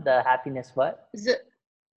one? The happiness what?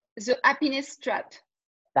 The Happiness Trap.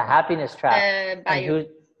 The Happiness Trap. And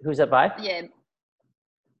who's it by? Yeah.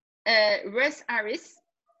 Russ Harris.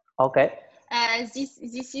 Okay.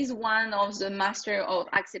 This is one of the master of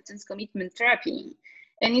acceptance commitment therapy,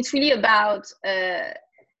 and it's really about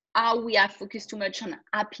how we are focused too much on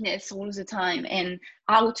happiness all the time, and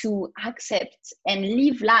how to accept and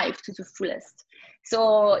live life to the fullest.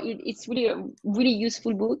 So it's really a really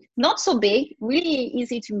useful book, not so big, really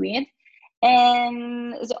easy to read.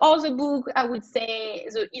 And the other book, I would say,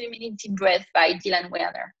 The Illuminated Breath by Dylan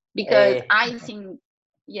Werner, because I think,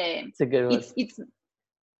 yeah, it's a good one.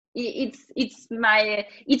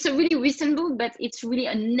 It's a really recent book, but it's really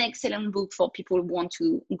an excellent book for people who want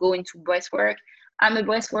to go into breath work. I'm a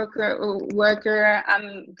breath worker, I'm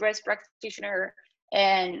a breath practitioner,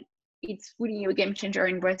 and it's really a game changer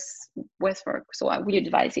in breath work. So I really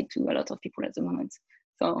advise it to a lot of people at the moment.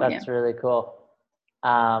 So that's really cool.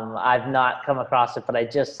 I've not come across it, but I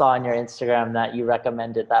just saw on your Instagram that you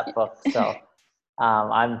recommended that book. So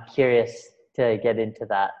I'm curious to get into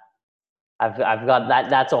that. I've got that.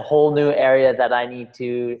 That's a whole new area that I need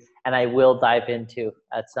to, and I will dive into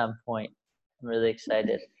at some point. I'm really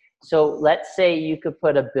excited. So let's say you could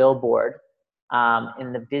put a billboard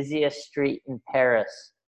in the busiest street in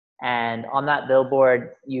Paris, and on that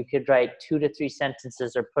billboard, you could write 2 to 3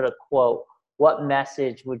 sentences or put a quote. What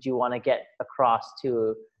message would you want to get across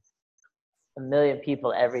to 1 million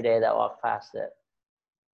people every day that walk past it?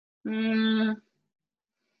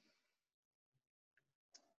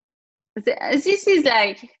 This is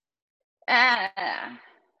like,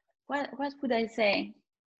 what would I say?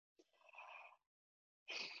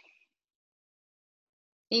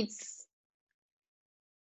 It's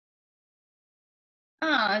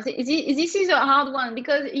this is a hard one,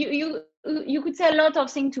 because you could say a lot of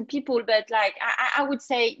things to people, but like I would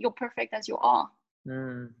say you're perfect as you are.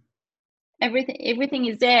 Everything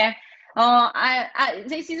is there.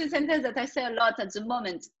 This is a sentence that I say a lot at the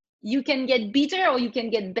moment. You can get bitter or you can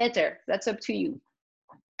get better. That's up to you.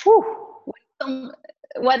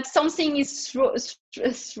 What something is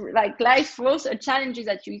like life throws a challenges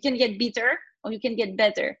at you. You can get bitter or you can get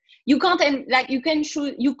better. You can't you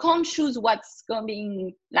can't choose what's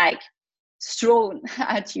going like thrown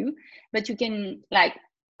at you, but you can like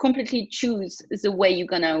completely choose the way you're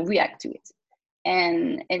gonna react to it.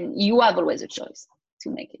 And you have always a choice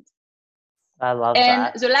to make it. I love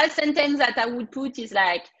that. And the last sentence that I would put is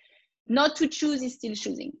like, not to choose is still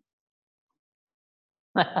choosing.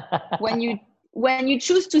 When you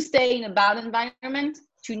choose to stay in a bad environment,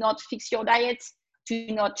 to not fix your diet,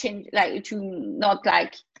 to not change, like to not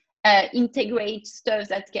like integrate stuff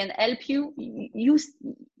that can help you, you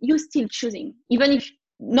still choosing. Even if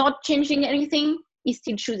not changing anything is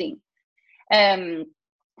still choosing.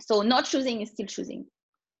 So not choosing is still choosing.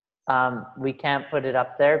 We can't put it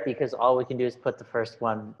up there because all we can do is put the first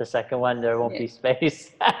one. The second one, there won't be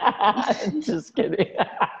space. Just kidding.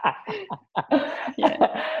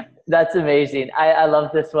 That's amazing. I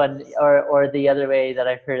love this one. Or the other way that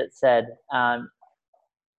I've heard it said,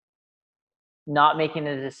 not making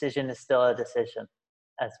a decision is still a decision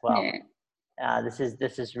as well. This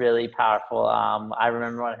is really powerful. I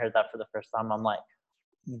remember when I heard that for the first time, I'm like,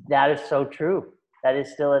 that is so true. That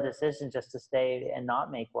is still a decision. Just to stay and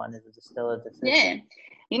not make one is still a decision. Yeah.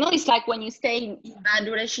 You know, it's like when you stay in bad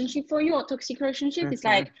relationship for you or toxic relationship, it's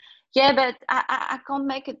like, yeah, but I can't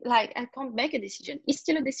make it, like, I can't make a decision. It's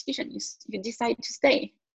still a decision. You decide to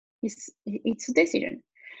stay. It's a decision.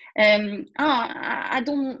 I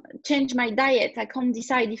don't change my diet. I can't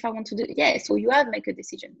decide if I want to do it. Yeah, so you have make a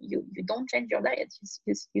decision. You don't change your diet.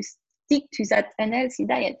 You stick to that unhealthy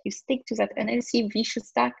diet. You stick to that unhealthy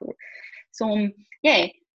vicious cycle. So yeah,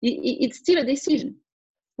 it's still a decision.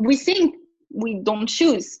 We think we don't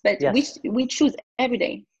choose, but we choose every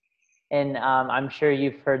day. And I'm sure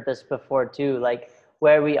you've heard this before too. Like,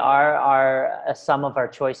 where we are a sum of our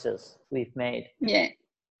choices we've made. Yeah.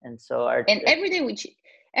 And so every day we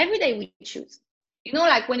choose. You know,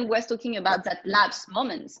 like when we were talking about that lapse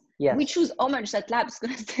moments, we choose how much that lapse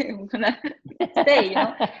gonna stay. You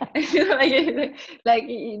know, like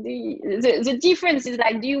the difference is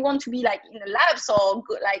like, do you want to be like in a lapse or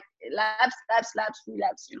like lapse,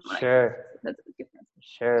 relapse? You know, sure. That's the difference.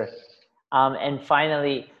 Sure. And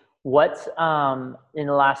finally, what's in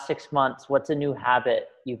the last 6 months? What's a new habit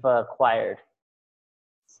you've acquired?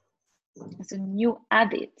 It's a new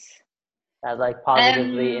habit that like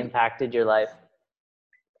positively impacted your life.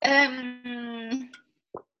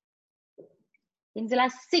 in the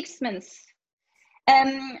last 6 months.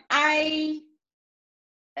 I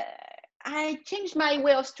changed my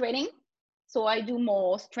way of training, so I do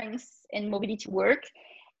more strength and mobility work,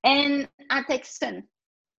 and I take sun.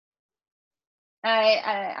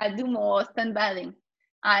 I do more sunbathing.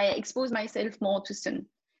 I expose myself more to sun.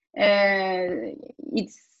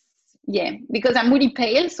 It's because I'm really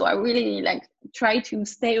pale, so I really like try to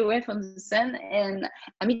stay away from the sun. And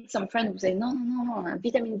I meet some friends who say no,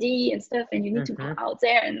 vitamin D and stuff, and you need to go out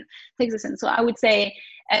there and take the sun. So I would say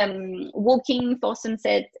walking for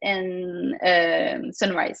sunset and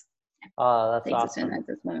sunrise. Oh, that's take awesome. The sun at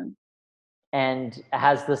this moment. And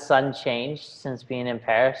has the sun changed since being in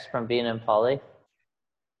Paris from being in Poly?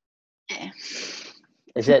 Yeah.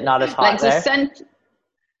 Is it not as hot like there? The sun.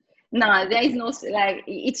 No, there is no, like,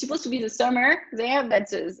 it's supposed to be the summer there,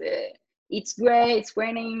 but it's gray, it's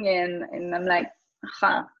raining, and I'm like,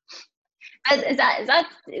 huh. But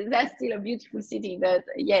that's still a beautiful city. But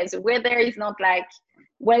yeah, the weather is not like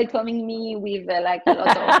welcoming me with like a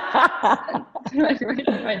lot of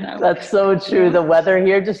right now. That's so true. The weather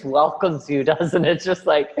here just welcomes you, doesn't it? It's just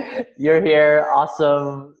like, you're here,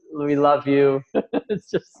 awesome, we love you.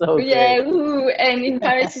 It's just so yeah, great. ooh, and in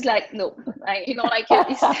Paris it's like no, like, like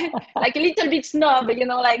it's like a little bit snob, like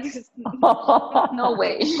no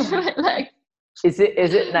way. Like, is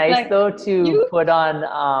it nice like, though to put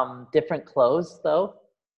on different clothes though?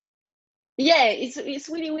 Yeah, it's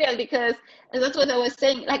really weird because that's what I was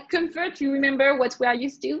saying. Like comfort, you remember what we are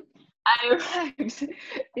used to? I arrived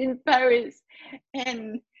in Paris,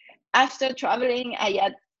 and after traveling,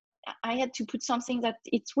 I had to put something that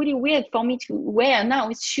it's really weird for me to wear now.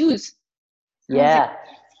 It's shoes. Yeah. Like,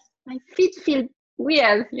 my feet feel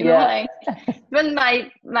weird, like even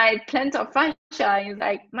my plantar fascia is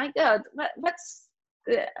like, my God, what's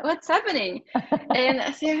happening? And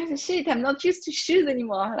I say, shit, I'm not used to shoes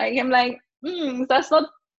anymore. Like, I'm like, that's not,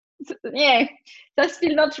 that's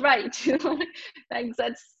still not right. Like,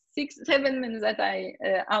 that's 6-7 months that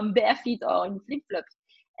I'm barefoot or in flip flops,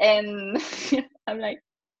 and I'm like,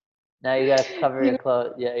 now you gotta cover your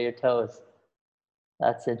clothes, your toes.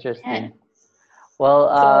 That's interesting. Yeah. Well,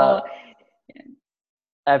 so,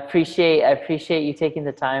 I appreciate you taking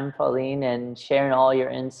the time, Pauline, and sharing all your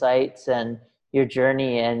insights and your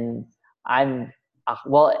journey. And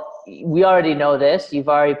we already know this. You've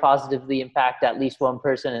already positively impacted at least one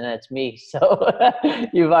person, and that's me. So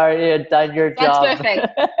you've already done your job. That's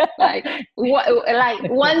perfect. Like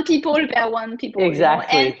one people per one people.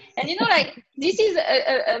 Exactly. And like, this is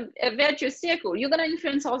a virtuous circle. You're gonna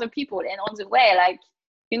influence other people, and on the way, like,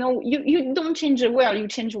 you don't change the world. You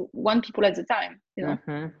change one people at a time.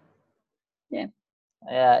 Mm-hmm. Yeah.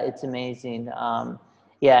 Yeah, it's amazing. And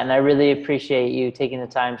I really appreciate you taking the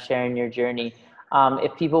time, sharing your journey.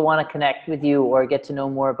 If people want to connect with you or get to know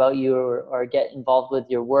more about you or get involved with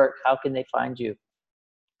your work, how can they find you?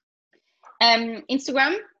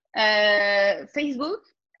 Instagram, Facebook.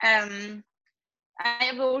 I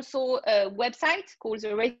have also a website called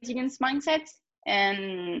The Resilience Mindset,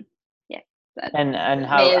 and and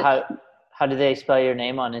how do they spell your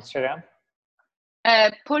name on Instagram?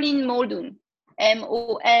 Pauline Muldoon,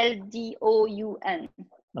 Moldoun.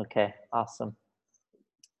 Okay, awesome.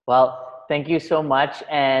 Well, thank you so much.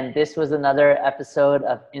 And this was another episode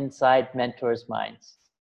of Inside Mentors Minds.